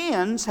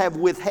sins have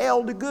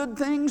withheld good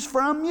things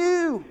from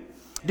you.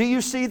 Do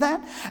you see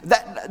that?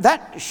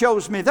 That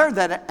shows me there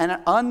that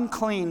an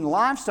unclean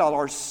lifestyle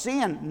or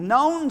sin,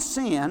 known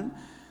sin,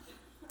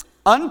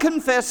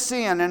 unconfessed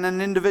sin in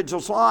an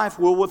individual's life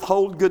will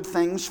withhold good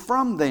things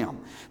from them.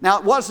 Now,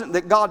 it wasn't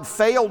that God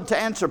failed to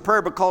answer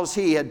prayer because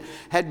he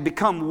had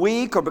become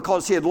weak or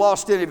because he had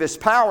lost any of his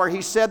power.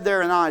 He said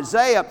there in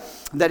Isaiah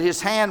that his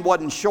hand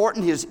wasn't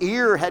shortened, his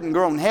ear hadn't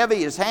grown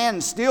heavy, his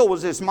hand still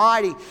was as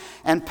mighty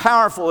and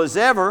powerful as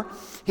ever.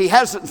 He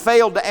hasn't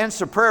failed to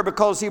answer prayer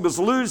because he was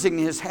losing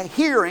his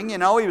hearing. He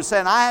was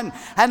saying, I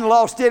hadn't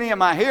lost any of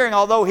my hearing,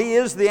 although he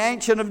is the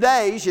Ancient of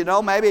Days.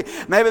 Maybe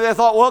they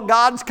thought, well,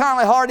 God's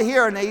kind of hard to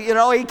hear, and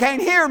he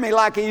can't hear me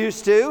like he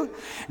used to.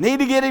 Need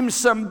to get him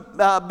some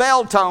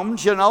bell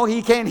tones,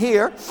 he can't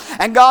hear.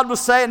 And God was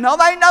saying, no,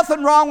 there ain't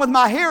nothing wrong with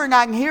my hearing.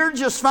 I can hear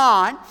just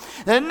fine.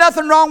 There's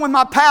nothing wrong with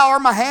my power.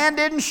 My hand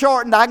isn't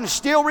shortened. I can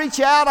still reach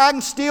out. I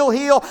can still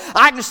heal.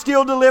 I can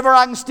still deliver.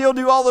 I can still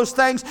do all those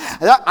things.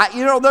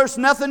 There's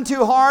nothing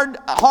too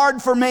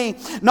hard for me.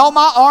 No,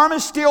 my arm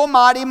is still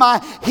mighty.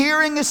 My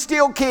hearing is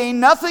still keen.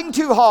 Nothing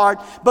too hard.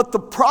 But the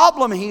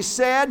problem, he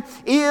said,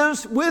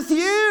 is with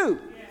you.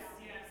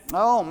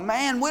 Oh,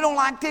 man, we don't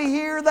like to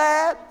hear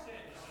that.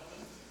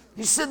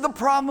 He said the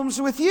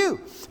problem's with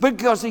you.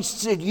 Because he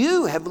said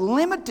you have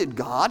limited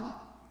God.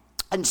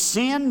 And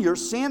your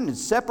sin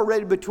is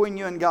separated between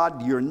you and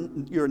God. Your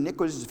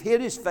iniquities have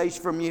hid his face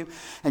from you.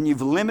 And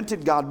you've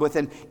limited God with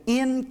an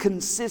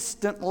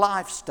inconsistent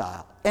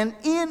lifestyle. An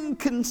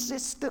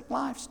inconsistent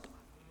lifestyle.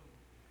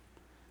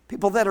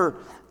 People that are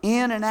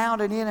in and out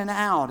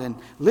and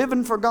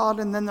living for God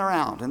and then they're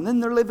out. And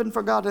then they're living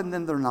for God and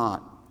then they're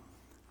not.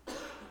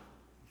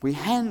 We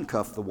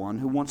handcuff the one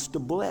who wants to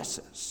bless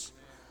us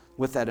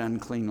with that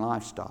unclean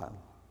lifestyle.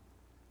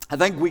 I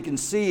think we can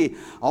see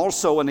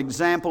also an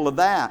example of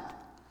that.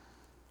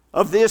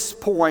 Of this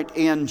point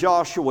in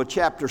Joshua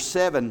chapter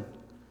 7,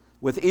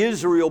 with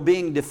Israel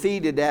being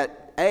defeated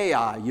at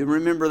Ai. You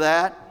remember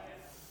that?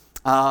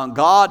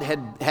 God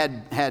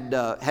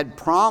had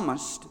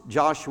promised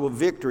Joshua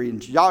victory, and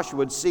Joshua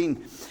had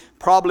seen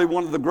probably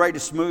one of the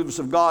greatest moves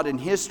of God in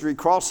history,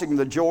 crossing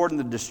the Jordan,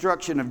 the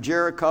destruction of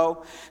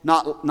Jericho,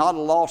 not a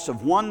loss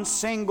of one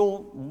single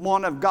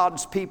one of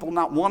God's people,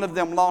 not one of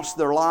them lost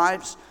their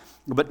lives.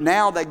 But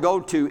now they go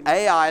to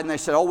Ai and they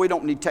said, we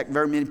don't need to take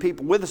very many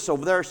people with us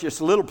over there. It's just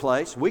a little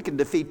place. We can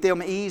defeat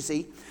them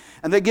easy.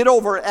 And they get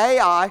over at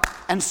Ai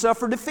and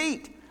suffer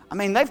defeat.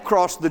 They've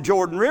crossed the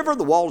Jordan River,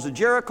 the walls of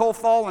Jericho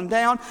falling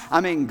down.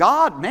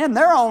 God, man,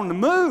 they're on the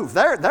move.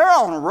 They're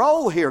on a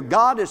roll here.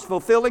 God is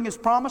fulfilling his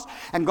promise.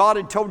 And God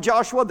had told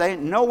Joshua, there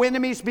ain't no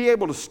enemies be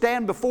able to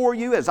stand before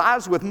you. As I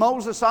was with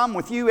Moses, I'm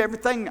with you.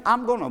 Everything,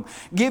 I'm going to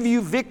give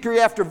you victory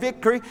after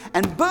victory.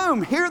 And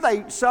boom, here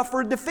they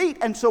suffer defeat.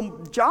 And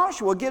so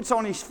Joshua gets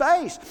on his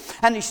face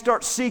and he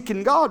starts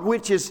seeking God,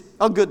 which is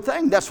a good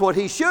thing. That's what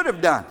he should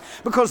have done.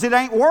 Because it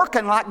ain't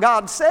working like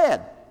God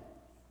said.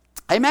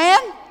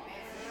 Amen?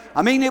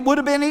 It would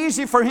have been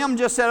easy for him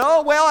just said,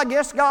 I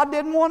guess God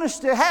didn't want us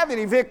to have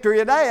any victory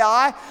at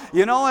Ai.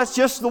 It's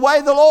just the way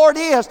the Lord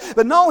is.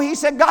 But no, he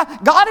said, God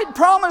had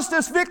promised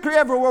us victory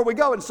everywhere we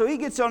go. And so he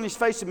gets on his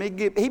face and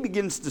he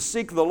begins to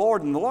seek the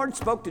Lord. And the Lord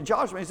spoke to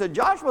Joshua. He said,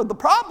 Joshua, the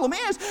problem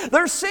is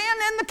there's sin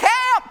in the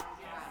camp.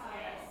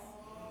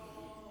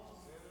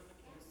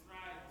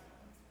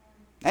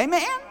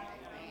 Amen?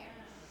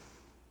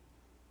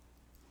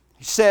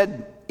 He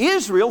said,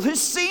 Israel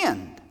has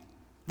sinned.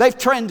 They've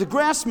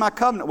transgressed my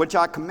covenant, which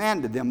I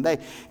commanded them. They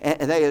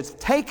have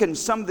taken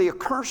some of the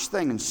accursed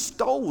thing and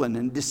stolen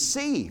and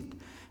deceived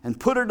and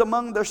put it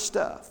among their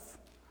stuff.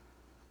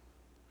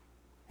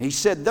 He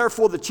said,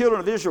 therefore the children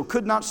of Israel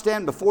could not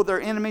stand before their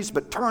enemies,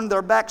 but turned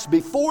their backs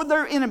before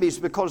their enemies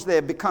because they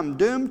have become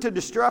doomed to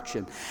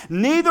destruction.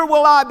 Neither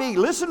will I be.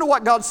 Listen to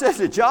what God said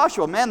to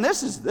Joshua. Man,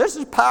 this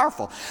is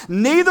powerful.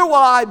 Neither will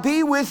I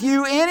be with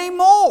you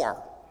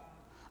anymore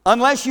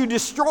unless you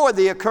destroy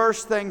the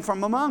accursed thing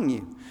from among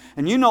you.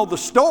 And you know the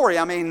story.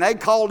 They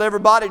called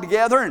everybody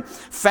together and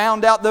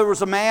found out there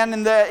was a man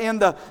in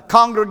the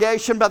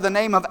congregation by the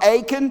name of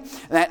Achan.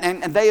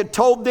 And they had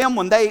told them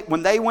when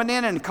they went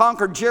in and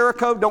conquered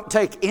Jericho, don't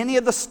take any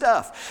of the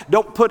stuff.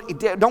 Don't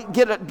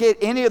get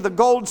any of the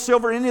gold,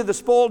 silver, any of the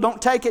spoil. Don't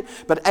take it.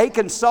 But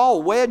Achan saw a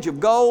wedge of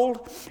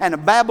gold and a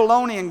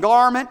Babylonian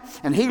garment.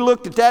 And he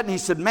looked at that and he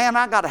said, man,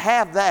 I got to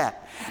have that.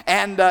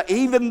 And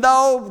even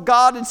though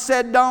God had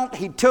said don't,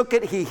 he took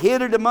it, he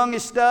hid it among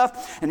his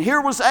stuff. And here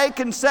was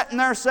Achan sitting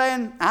there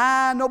saying,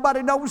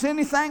 nobody knows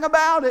anything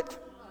about it.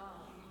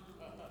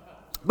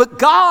 But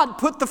God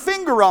put the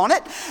finger on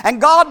it, and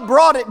God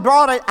brought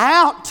it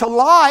out to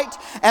light,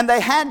 and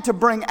they had to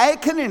bring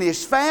Achan and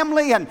his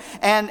family,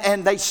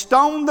 and they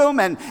stoned them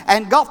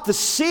and got the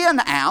sin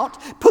out,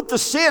 put the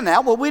sin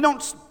out. Well, we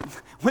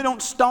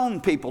don't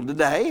stone people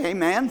today,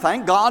 amen.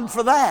 Thank God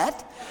for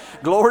that.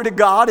 Glory to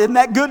God. Isn't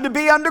that good to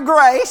be under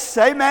grace?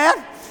 Amen.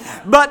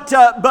 But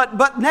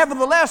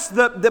nevertheless,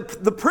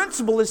 the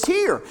principle is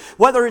here.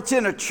 Whether it's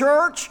in a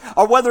church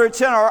or whether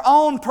it's in our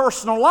own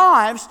personal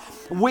lives,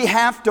 we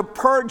have to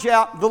purge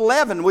out the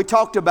leaven. We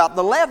talked about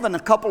the leaven a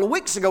couple of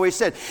weeks ago. He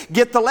said,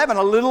 get the leaven.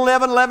 A little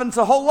leaven leavens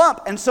the whole lump.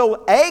 And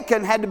so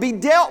Achan had to be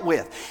dealt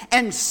with.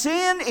 And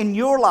sin in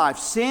your life,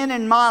 sin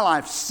in my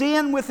life,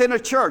 sin within a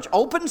church,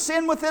 open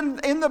sin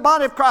in the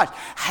body of Christ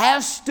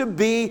has to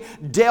be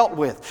dealt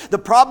with. The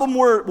problem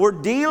we're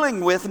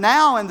dealing with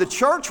now in the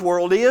church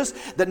world is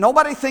that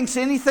nobody thinks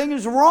anything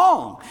is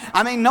wrong.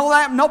 I mean,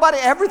 nobody,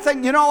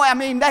 everything, I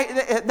mean,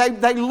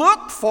 they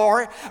look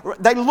for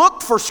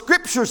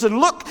scriptures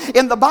and look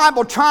in the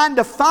Bible trying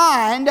to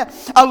find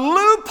a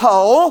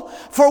loophole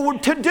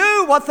to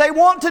do what they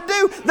want to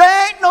do.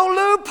 There ain't no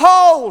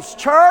loopholes,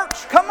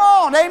 church. Come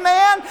on,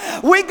 amen.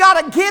 We got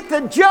to get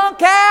the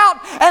junk out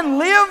and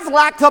live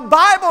like the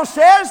Bible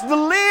says to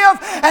live,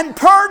 and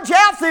purge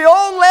out the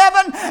old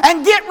leaven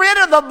and get rid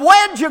of the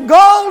wedge of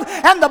gold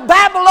and the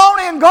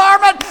Babylonian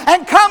garment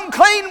and come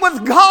clean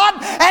with God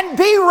and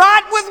be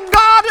right with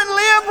God and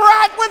live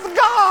right with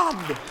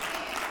God.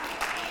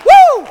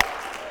 Woo!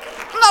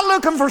 I'm not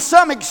looking for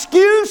some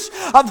excuse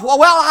of,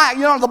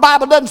 the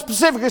Bible doesn't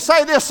specifically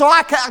say this, so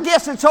I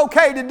guess it's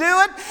okay to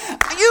do it.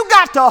 You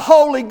got the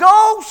Holy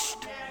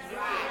Ghost.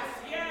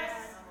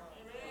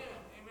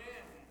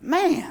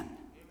 Man.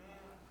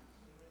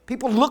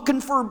 People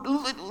looking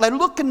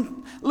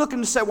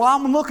to say, well,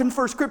 I'm looking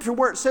for a scripture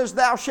where it says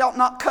thou shalt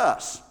not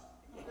cuss.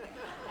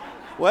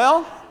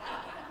 Well,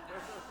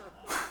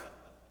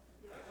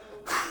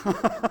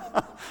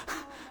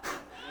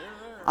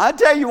 I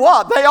tell you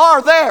what, they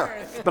are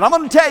there. But I'm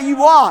going to tell you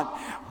what,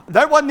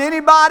 there wasn't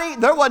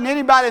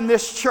anybody in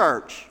this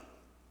church.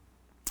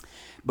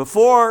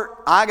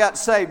 Before I got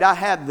saved, I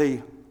had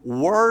the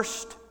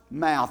worst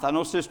mouth. I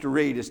know Sister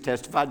Reed has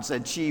testified and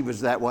said she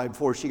was that way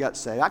before she got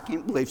saved. I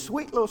can't believe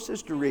sweet little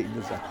Sister Reed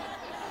was that way.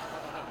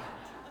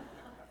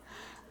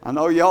 I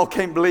know y'all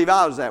can't believe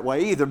I was that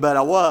way either, but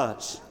I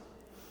was.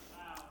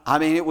 I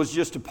mean, it was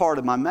just a part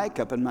of my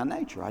makeup and my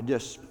nature. I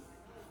just,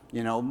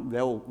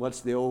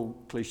 what's the old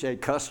cliche,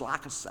 cuss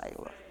like a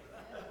sailor.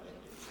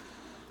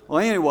 Well,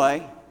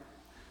 anyway,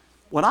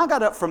 when I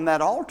got up from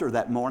that altar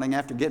that morning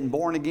after getting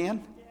born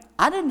again,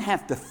 I didn't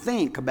have to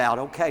think about,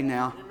 okay,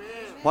 now,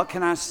 what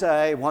can I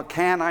say? What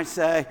can I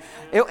say?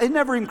 It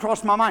never even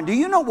crossed my mind. Do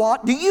you know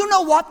what?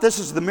 This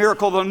is the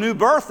miracle of the new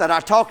birth that I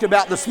talked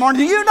about this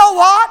morning. Do you know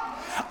what?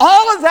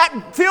 All of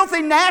that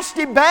filthy,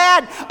 nasty,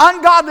 bad,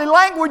 ungodly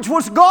language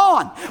was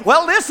gone.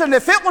 Well, listen,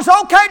 if it was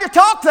okay to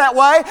talk that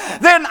way,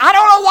 then I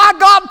don't know why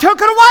God took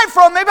it away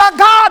from me, but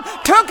God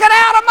took it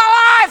out of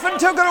my life and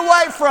took it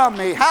away from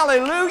me.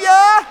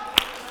 Hallelujah.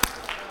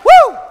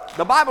 Woo!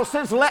 The Bible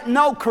says, let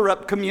no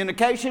corrupt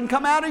communication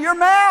come out of your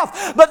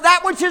mouth, but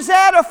that which is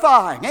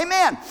edifying.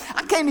 Amen.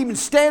 I can't even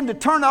stand to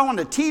turn on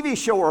a TV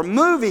show or a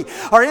movie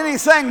or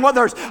anything where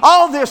there's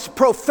all this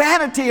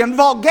profanity and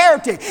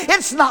vulgarity.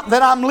 It's not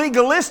that I'm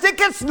legalistic.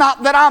 It's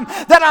not that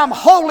I'm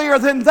holier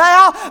than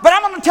thou. But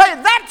I'm going to tell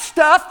you, that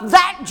stuff,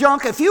 that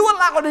junk, if you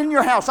allow it in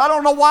your house, I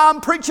don't know why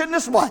I'm preaching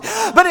this way,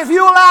 but if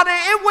you allow it,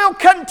 it will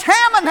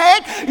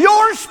contaminate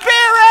your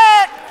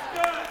spirit.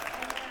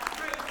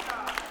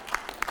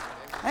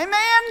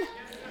 Amen?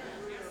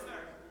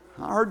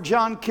 I heard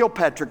John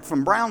Kilpatrick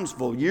from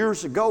Brownsville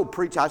years ago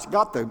preach. I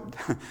got the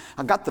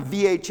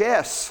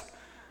VHS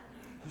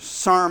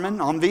sermon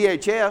on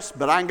VHS,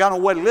 but I ain't got no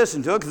way to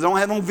listen to it because I don't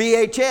have no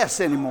VHS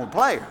anymore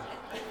player.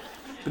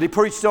 But he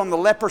preached on the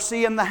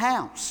leprosy in the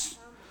house.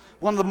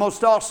 One of the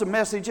most awesome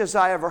messages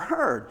I ever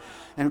heard,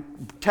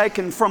 and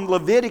taken from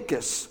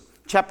Leviticus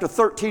chapter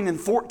 13 and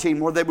 14,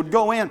 where they would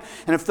go in,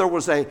 and if there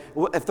was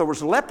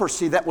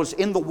leprosy that was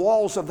in the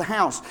walls of the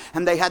house,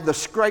 and they had to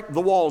scrape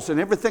the walls and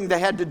everything they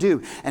had to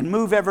do and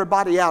move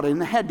everybody out,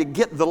 and they had to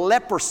get the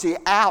leprosy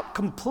out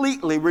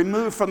completely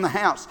removed from the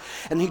house.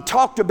 And he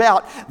talked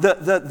about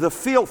the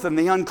filth and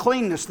the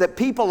uncleanness that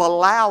people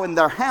allow in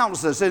their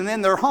houses and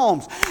in their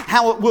homes,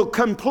 how it will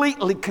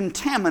completely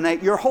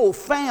contaminate your whole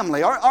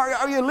family.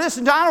 Are you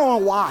listening? I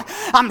don't know why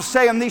I'm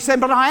saying these things,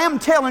 but I am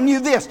telling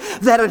you this,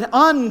 that an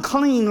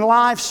unclean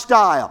lifestyle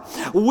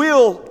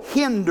will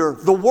hinder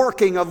the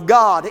working of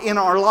God in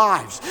our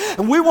lives.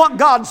 And we want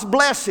God's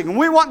blessing, and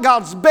we want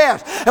God's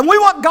best, and we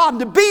want God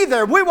to be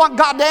there. We want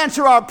God to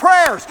answer our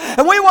prayers,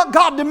 and we want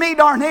God to meet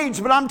our needs.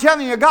 But I'm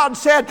telling you, God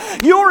said,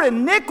 your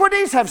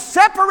iniquities have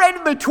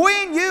separated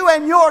between you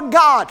and your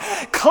God.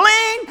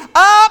 Clean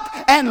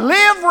up and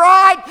live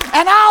right,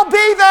 and I'll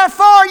be there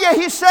for you,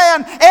 he's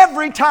saying,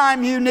 every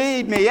time you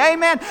need me.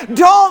 Amen.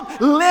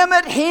 Don't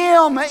limit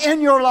him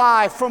in your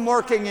life from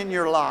working in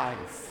your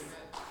life.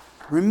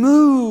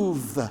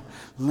 Remove the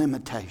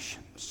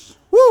limitations.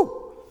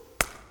 Woo!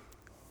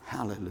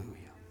 Hallelujah.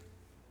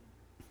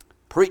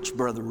 Preach,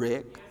 Brother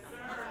Rick.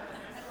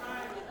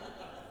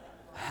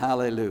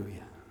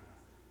 Hallelujah.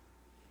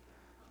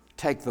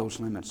 Take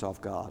those limits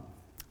off God.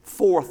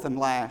 Fourth and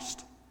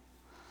last,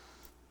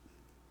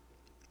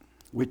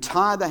 we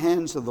tie the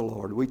hands of the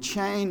Lord. We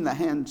chain the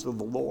hands of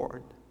the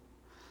Lord.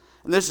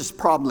 And this is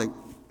probably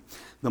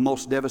the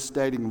most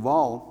devastating of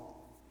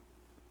all,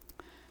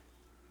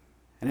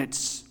 and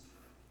it's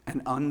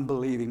an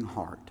unbelieving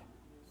heart.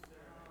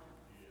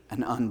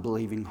 An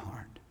unbelieving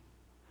heart.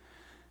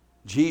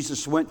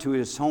 Jesus went to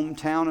his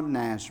hometown of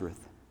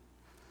Nazareth.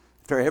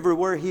 After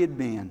everywhere he had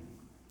been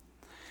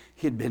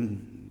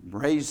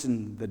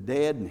raising the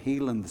dead and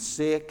healing the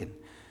sick,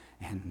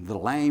 and the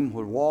lame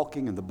were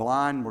walking, and the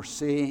blind were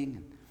seeing,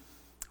 and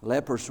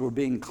lepers were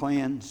being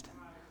cleansed.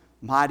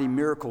 Mighty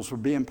miracles were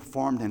being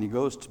performed, and he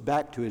goes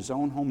back to his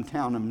own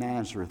hometown of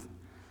Nazareth.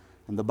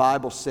 And the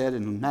Bible said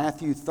in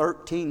Matthew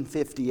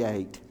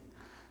 13:58,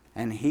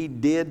 and he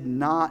did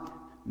not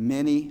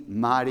many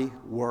mighty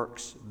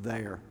works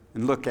there.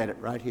 And look at it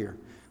right here.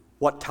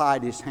 What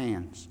tied his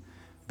hands?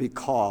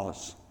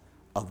 Because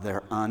of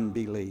their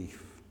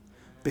unbelief.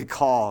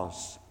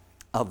 Because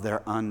of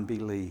their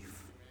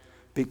unbelief.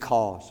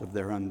 Because of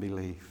their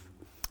unbelief.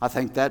 I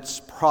think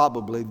that's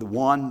probably the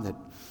one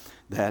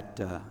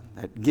that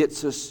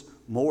gets us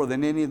more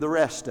than any of the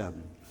rest of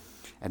them.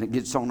 And it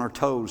gets on our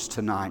toes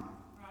tonight.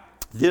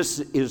 This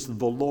is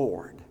the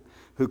Lord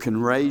who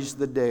can raise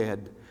the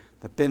dead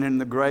that have been in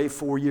the grave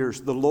 4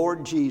 years. The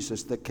Lord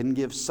Jesus that can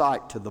give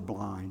sight to the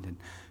blind and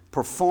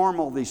perform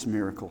all these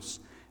miracles.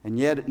 And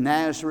yet at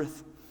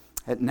Nazareth,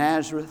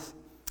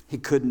 he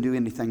couldn't do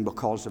anything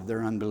because of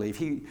their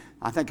unbelief.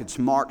 I think it's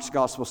Mark's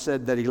gospel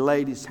said that he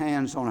laid his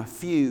hands on a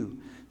few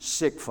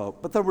sick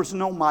folk. But there was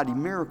no mighty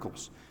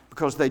miracles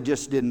because they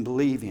just didn't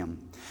believe him.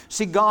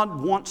 See,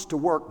 God wants to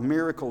work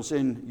miracles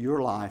in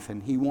your life,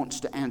 and he wants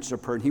to answer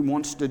prayer, and he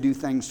wants to do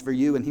things for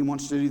you, and he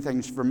wants to do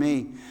things for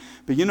me.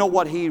 But you know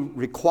what he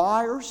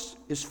requires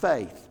is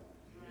faith.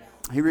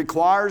 He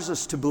requires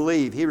us to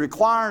believe. He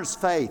requires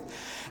faith.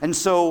 And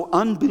so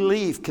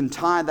unbelief can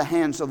tie the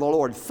hands of the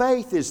Lord.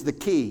 Faith is the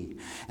key.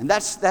 And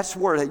that's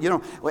where,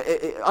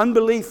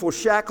 unbelief will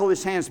shackle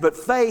his hands, but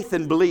faith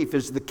and belief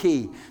is the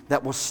key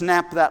that will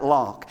snap that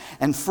lock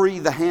and free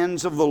the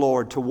hands of the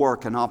Lord to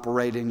work and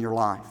operate in your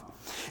life.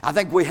 I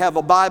think we have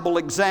a Bible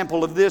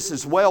example of this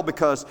as well,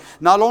 because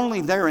not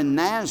only there in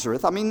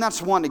Nazareth,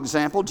 that's one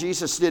example.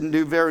 Jesus didn't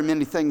do very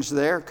many things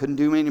there, couldn't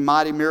do any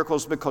mighty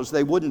miracles because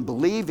they wouldn't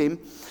believe him.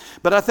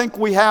 But I think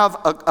we have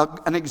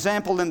an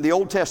example in the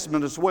Old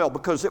Testament as well,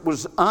 because it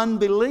was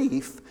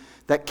unbelief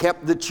that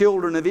kept the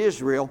children of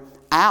Israel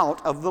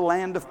out of the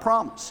land of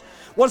promise.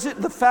 Was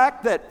it the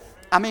fact that,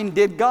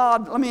 did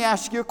God, let me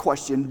ask you a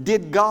question,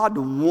 did God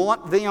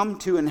want them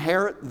to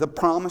inherit the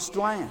promised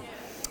land?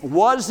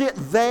 Was it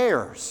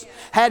theirs?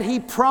 Had he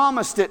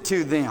promised it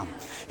to them?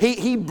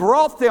 He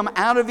brought them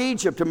out of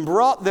Egypt and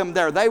brought them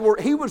there.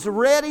 He was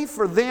ready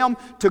for them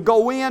to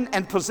go in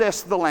and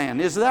possess the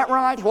land. Is that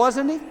right?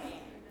 Wasn't he?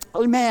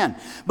 Amen.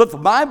 But the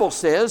Bible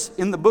says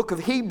in the book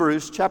of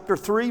Hebrews chapter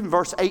 3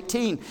 verse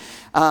 18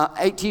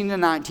 to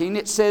 19,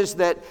 it says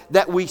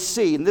that we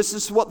see, and this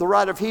is what the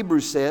writer of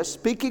Hebrews says,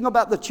 speaking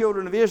about the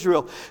children of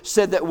Israel,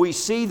 said that we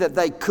see that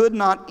they could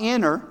not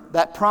enter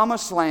that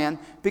promised land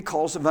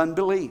because of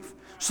unbelief.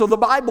 So the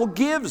Bible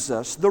gives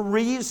us the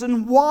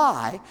reason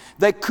why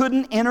they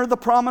couldn't enter the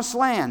promised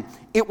land.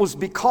 It was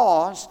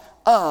because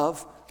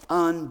of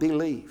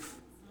unbelief.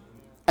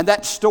 And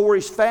that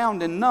story's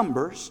found in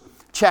Numbers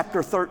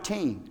chapter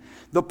 13.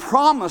 The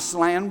promised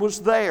land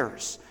was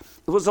theirs.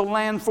 It was a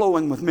land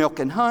flowing with milk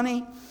and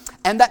honey.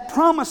 And that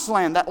promised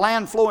land, that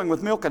land flowing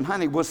with milk and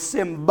honey, was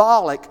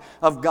symbolic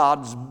of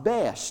God's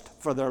best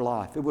for their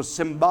life. It was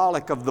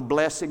symbolic of the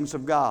blessings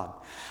of God.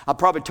 I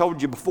probably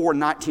told you before, in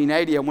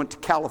 1980, I went to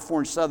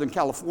California, Southern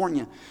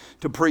California,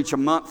 to preach a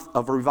month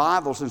of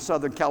revivals in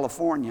Southern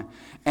California.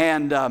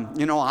 And,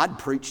 I'd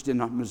preached in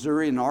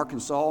Missouri and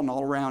Arkansas and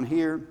all around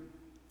here.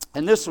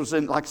 And this was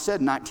in, like I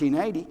said,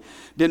 1980.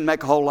 Didn't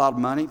make a whole lot of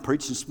money,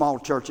 preached in small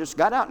churches.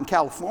 Got out in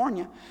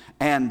California,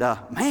 and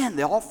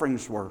the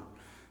offerings were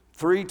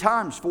 3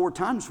 times, 4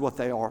 times what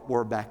they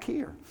were back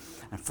here.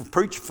 A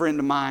preacher friend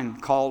of mine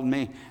called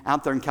me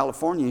out there in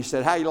California. He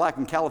said, "How you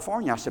liking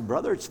California?" I said,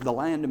 "Brother, it's the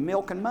land of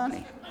milk and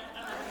money."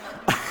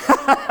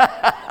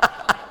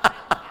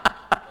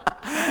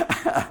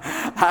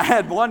 I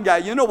had one guy,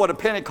 you know what a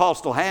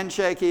Pentecostal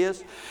handshake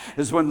is?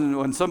 Is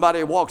when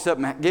somebody walks up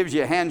and gives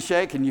you a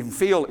handshake and you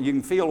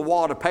can feel a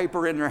wad of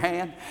paper in their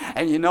hand,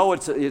 and you know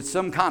it's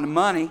some kind of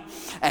money,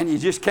 and you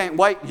just can't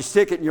wait. You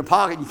stick it in your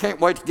pocket. You can't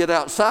wait to get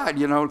outside,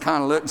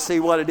 kind of look and see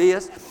what it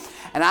is.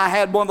 And I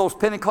had one of those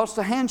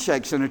Pentecostal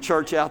handshakes in a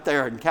church out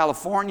there in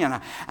California,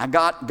 and I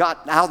got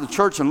out of the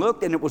church and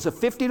looked, and it was a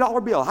 $50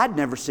 bill. I'd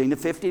never seen a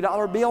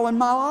 $50 bill in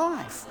my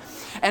life.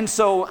 And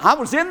so I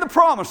was in the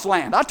promised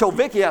land. I told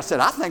Vicki, I said,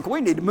 "I think we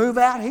need to move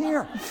out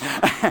here."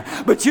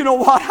 But you know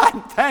what? I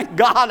thank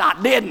God I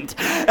didn't.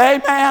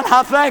 Amen.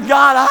 I thank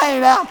God I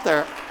ain't out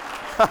there.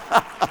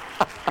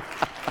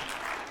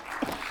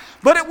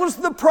 But it was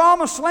the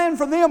promised land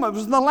for them. It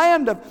was the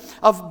land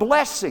of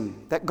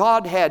blessing that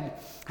God had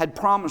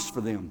promised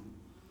for them.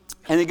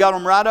 And he got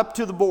them right up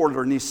to the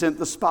border, and he sent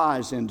the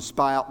spies in to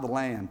spy out the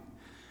land.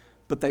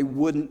 But they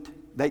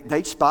wouldn't.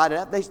 They spied it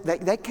out.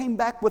 They came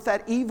back with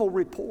that evil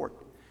report.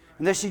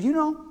 And they said,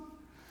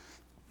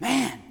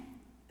 "Man,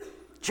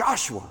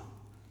 Joshua,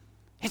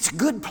 It's a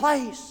good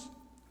place.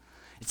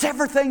 It's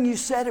everything you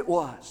said it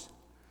was.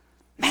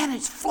 Man,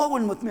 it's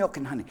flowing with milk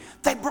and honey.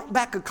 They brought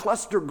back a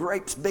cluster of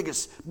grapes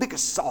biggest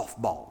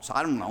softballs.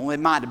 I don't know. It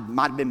might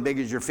have been big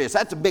as your fist.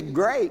 That's a big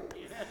grape.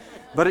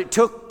 But it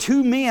took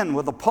 2 men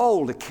with a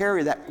pole to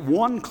carry that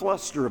one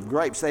cluster of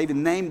grapes. They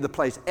even named the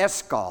place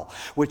Eshcol,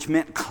 which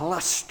meant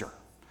cluster,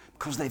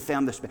 because they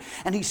found this.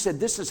 And he said,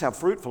 this is how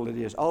fruitful it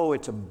is. Oh,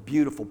 it's a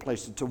beautiful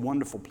place. It's a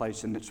wonderful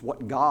place. And it's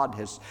what God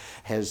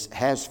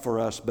has for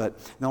us. But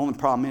the only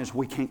problem is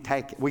we can't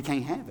take it. We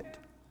can't have it.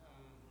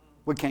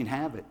 We can't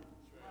have it.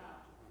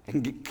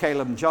 And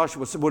Caleb and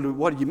Joshua said,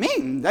 what do you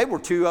mean? They were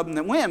 2 of them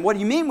that win. What do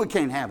you mean we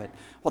can't have it?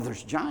 Well,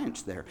 there's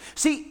giants there.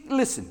 See,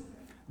 listen.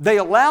 They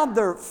allowed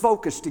their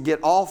focus to get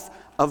off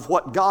of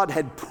what God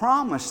had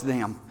promised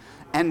them.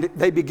 And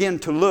they began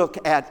to look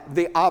at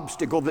the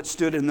obstacle that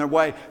stood in their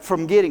way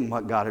from getting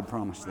what God had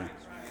promised them.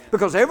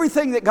 Because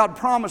everything that God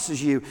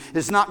promises you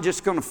is not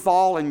just going to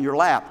fall in your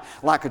lap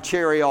like a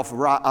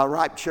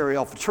ripe cherry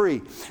off a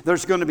tree.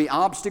 There's going to be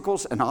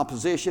obstacles and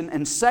opposition,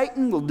 and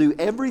Satan will do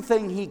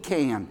everything he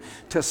can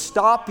to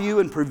stop you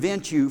and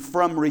prevent you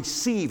from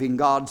receiving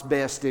God's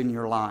best in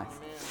your life.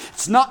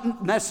 It's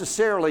not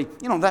necessarily,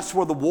 that's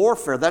where the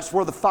warfare, that's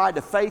where the fight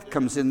of faith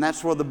comes in.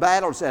 That's where the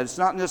battle's at. It's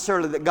not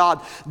necessarily that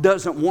God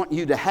doesn't want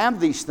you to have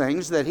these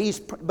things,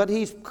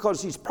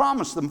 because He's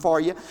promised them for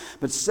you.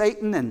 But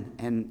Satan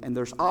and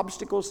there's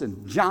obstacles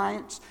and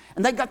giants.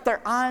 And they got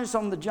their eyes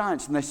on the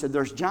giants. And they said,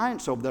 there's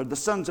giants over there. The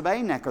sons of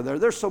Anak are there.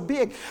 They're so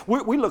big.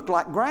 We look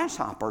like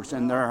grasshoppers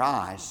in their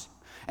eyes.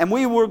 And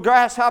we were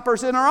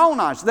grasshoppers in our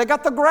own eyes. They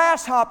got the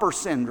grasshopper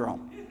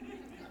syndrome.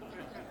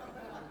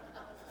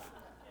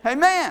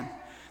 Amen.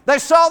 They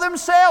saw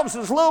themselves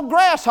as little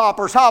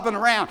grasshoppers hopping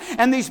around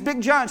and these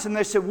big giants, and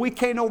they said, we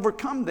can't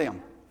overcome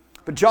them.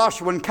 But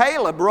Joshua and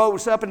Caleb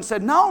rose up and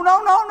said, no,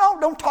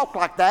 don't talk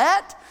like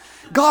that.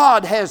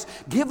 God has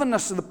given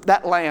us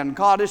that land.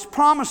 God has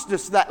promised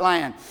us that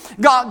land.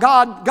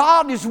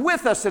 God is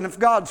with us, and if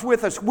God's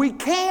with us, we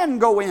can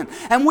go in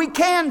and we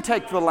can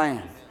take the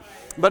land.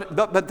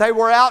 But they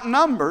were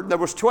outnumbered. There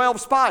was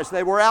 12 spies.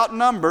 They were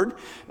outnumbered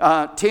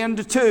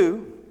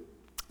 10-2.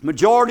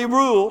 Majority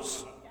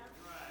rules.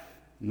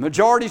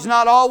 Majority's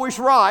not always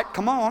right.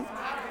 Come on.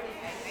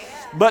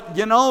 But,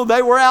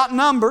 they were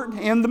outnumbered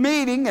in the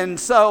meeting. And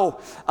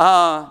so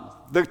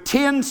the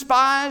 10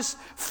 spies,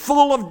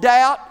 full of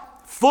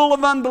doubt, full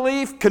of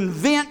unbelief,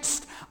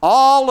 convinced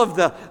all of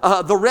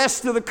the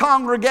rest of the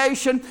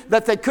congregation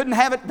that they couldn't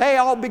have it. They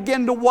all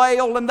began to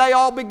wail and they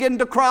all began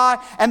to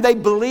cry, and they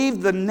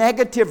believed the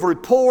negative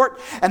report,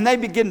 and they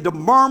began to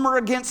murmur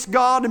against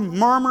God and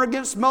murmur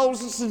against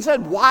Moses and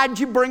said, why'd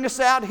you bring us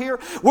out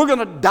here? We're going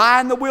to die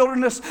in the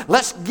wilderness.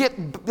 Let's get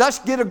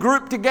a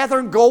group together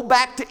and go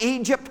back to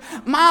Egypt.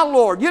 My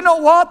Lord, you know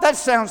what? That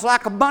sounds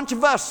like a bunch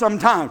of us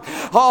sometimes.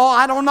 Oh,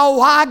 I don't know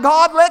why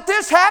God let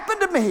this happen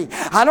to me.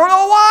 I don't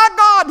know why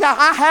God,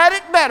 I had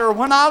it better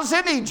when I was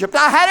in Egypt.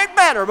 I had it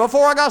better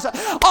before I got.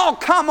 Oh,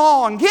 come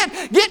on.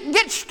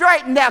 Get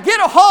straightened out. Get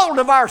a hold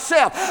of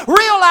ourselves.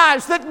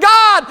 Realize that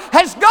God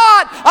has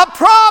got a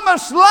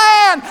promised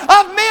land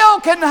of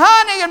milk and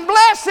honey and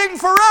blessing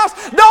for us.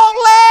 Don't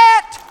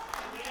let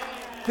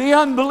the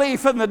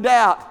unbelief and the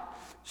doubt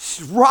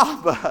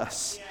rob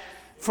us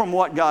from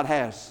what God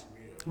has.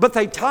 But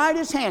they tied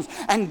his hands.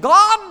 And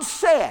God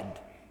spoke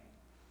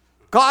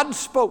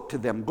to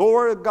them. The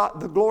glory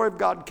of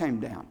God came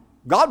down.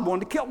 God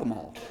wanted to kill them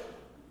all.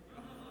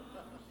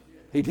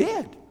 He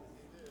did.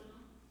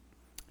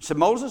 He said,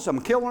 Moses, I'm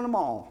killing them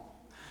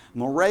all. I'm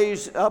going to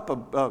raise up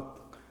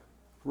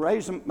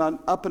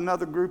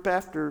another group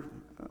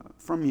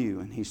from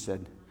you. And he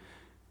said,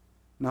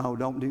 no,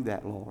 don't do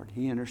that, Lord.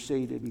 He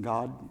interceded and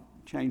God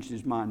changed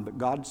his mind. But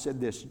God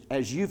said this,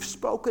 as you've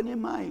spoken in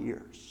my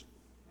ears,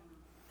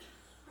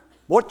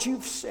 what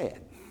you've said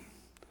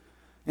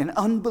in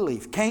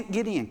unbelief, can't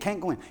get in,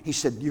 can't go in. He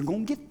said, you're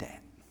going to get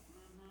that.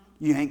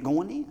 You ain't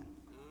going in.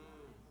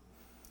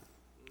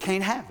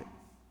 Can't have it.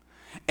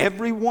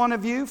 Every one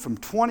of you from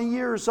 20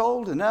 years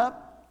old and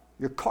up,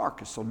 your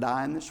carcass will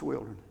die in this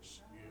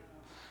wilderness.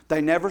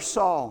 They never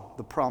saw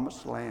the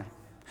promised land.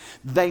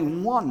 They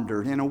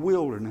wandered in a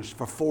wilderness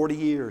for 40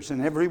 years,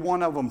 and every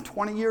one of them,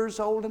 20 years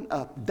old and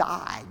up,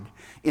 died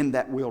in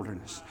that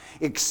wilderness.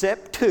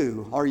 Except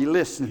 2, are you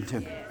listening to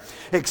me?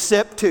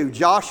 Except 2,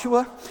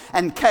 Joshua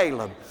and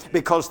Caleb,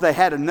 because they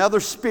had another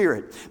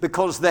spirit,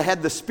 because they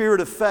had the spirit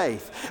of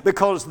faith,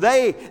 because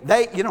they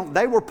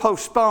were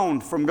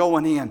postponed from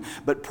going in.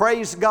 But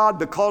praise God,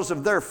 because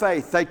of their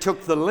faith, they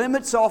took the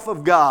limits off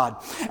of God,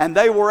 and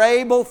they were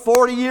able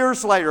 40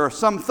 years later,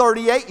 some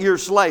 38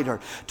 years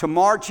later, to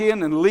march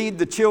in and lead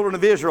the children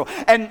of Israel.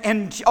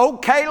 And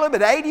old Caleb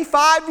at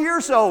 85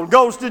 years old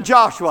goes to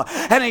Joshua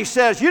and he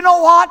says, you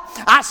know what?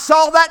 I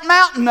saw that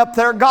mountain up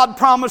there God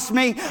promised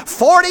me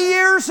 40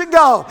 years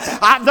ago.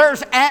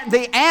 There's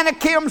the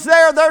Anakims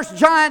there. There's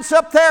giants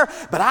up there.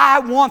 But I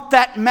want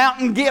that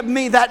mountain. Give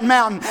me that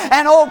mountain.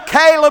 And old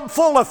Caleb,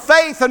 full of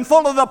faith and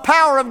full of the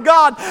power of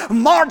God,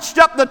 marched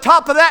up the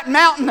top of that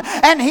mountain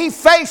and he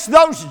faced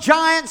those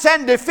giants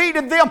and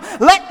defeated them.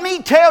 Let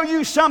me tell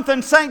you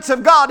something, saints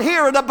of God,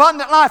 here at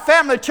Abundant Life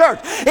Family Church.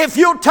 If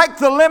you'll take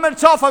the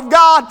limits off of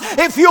God,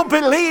 if you'll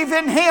believe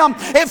in Him,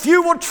 if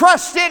you will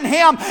trust in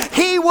Him,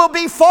 He will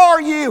be for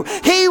you.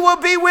 He will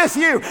be with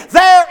you.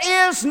 There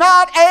is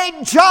not a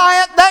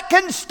giant that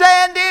can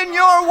stand in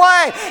your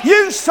way.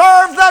 You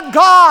serve the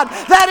God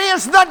that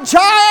is the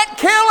giant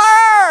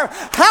killer.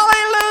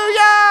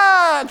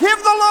 Hallelujah!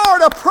 Give the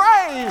Lord a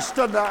praise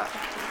tonight.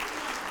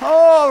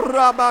 Oh,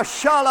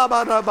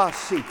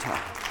 Rabashalabadabasita.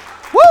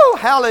 Woo!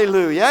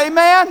 Hallelujah.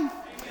 Amen.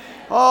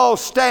 Oh,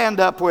 stand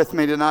up with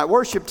me tonight.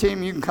 Worship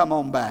team, you can come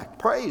on back.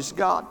 Praise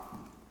God.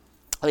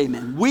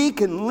 Amen. We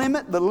can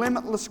limit the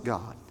limitless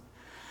God.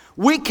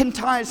 We can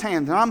tie His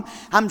hands. And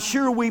I'm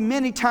sure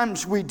many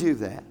times we do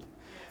that.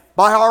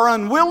 By our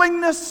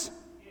unwillingness,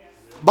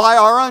 by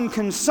our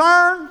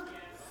unconcern,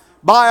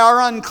 by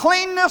our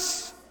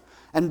uncleanness,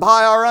 and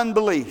by our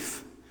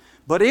unbelief.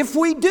 But if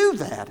we do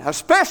that,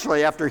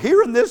 especially after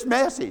hearing this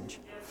message,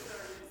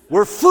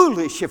 we're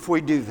foolish if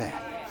we do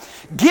that.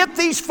 Get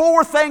these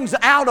 4 things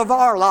out of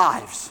our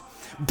lives.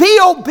 Be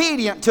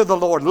obedient to the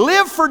Lord.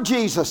 Live for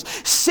Jesus.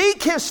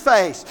 Seek His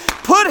face.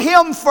 Put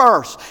Him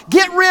first.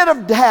 Get rid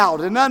of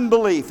doubt and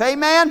unbelief.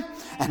 Amen?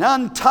 And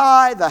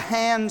untie the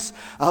hands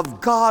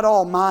of God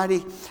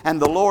Almighty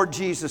and the Lord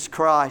Jesus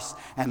Christ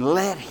and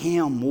let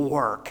Him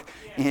work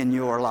in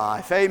your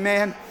life.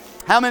 Amen?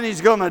 How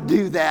many's going to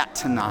do that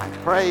tonight?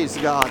 Praise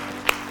God.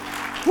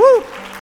 Woo!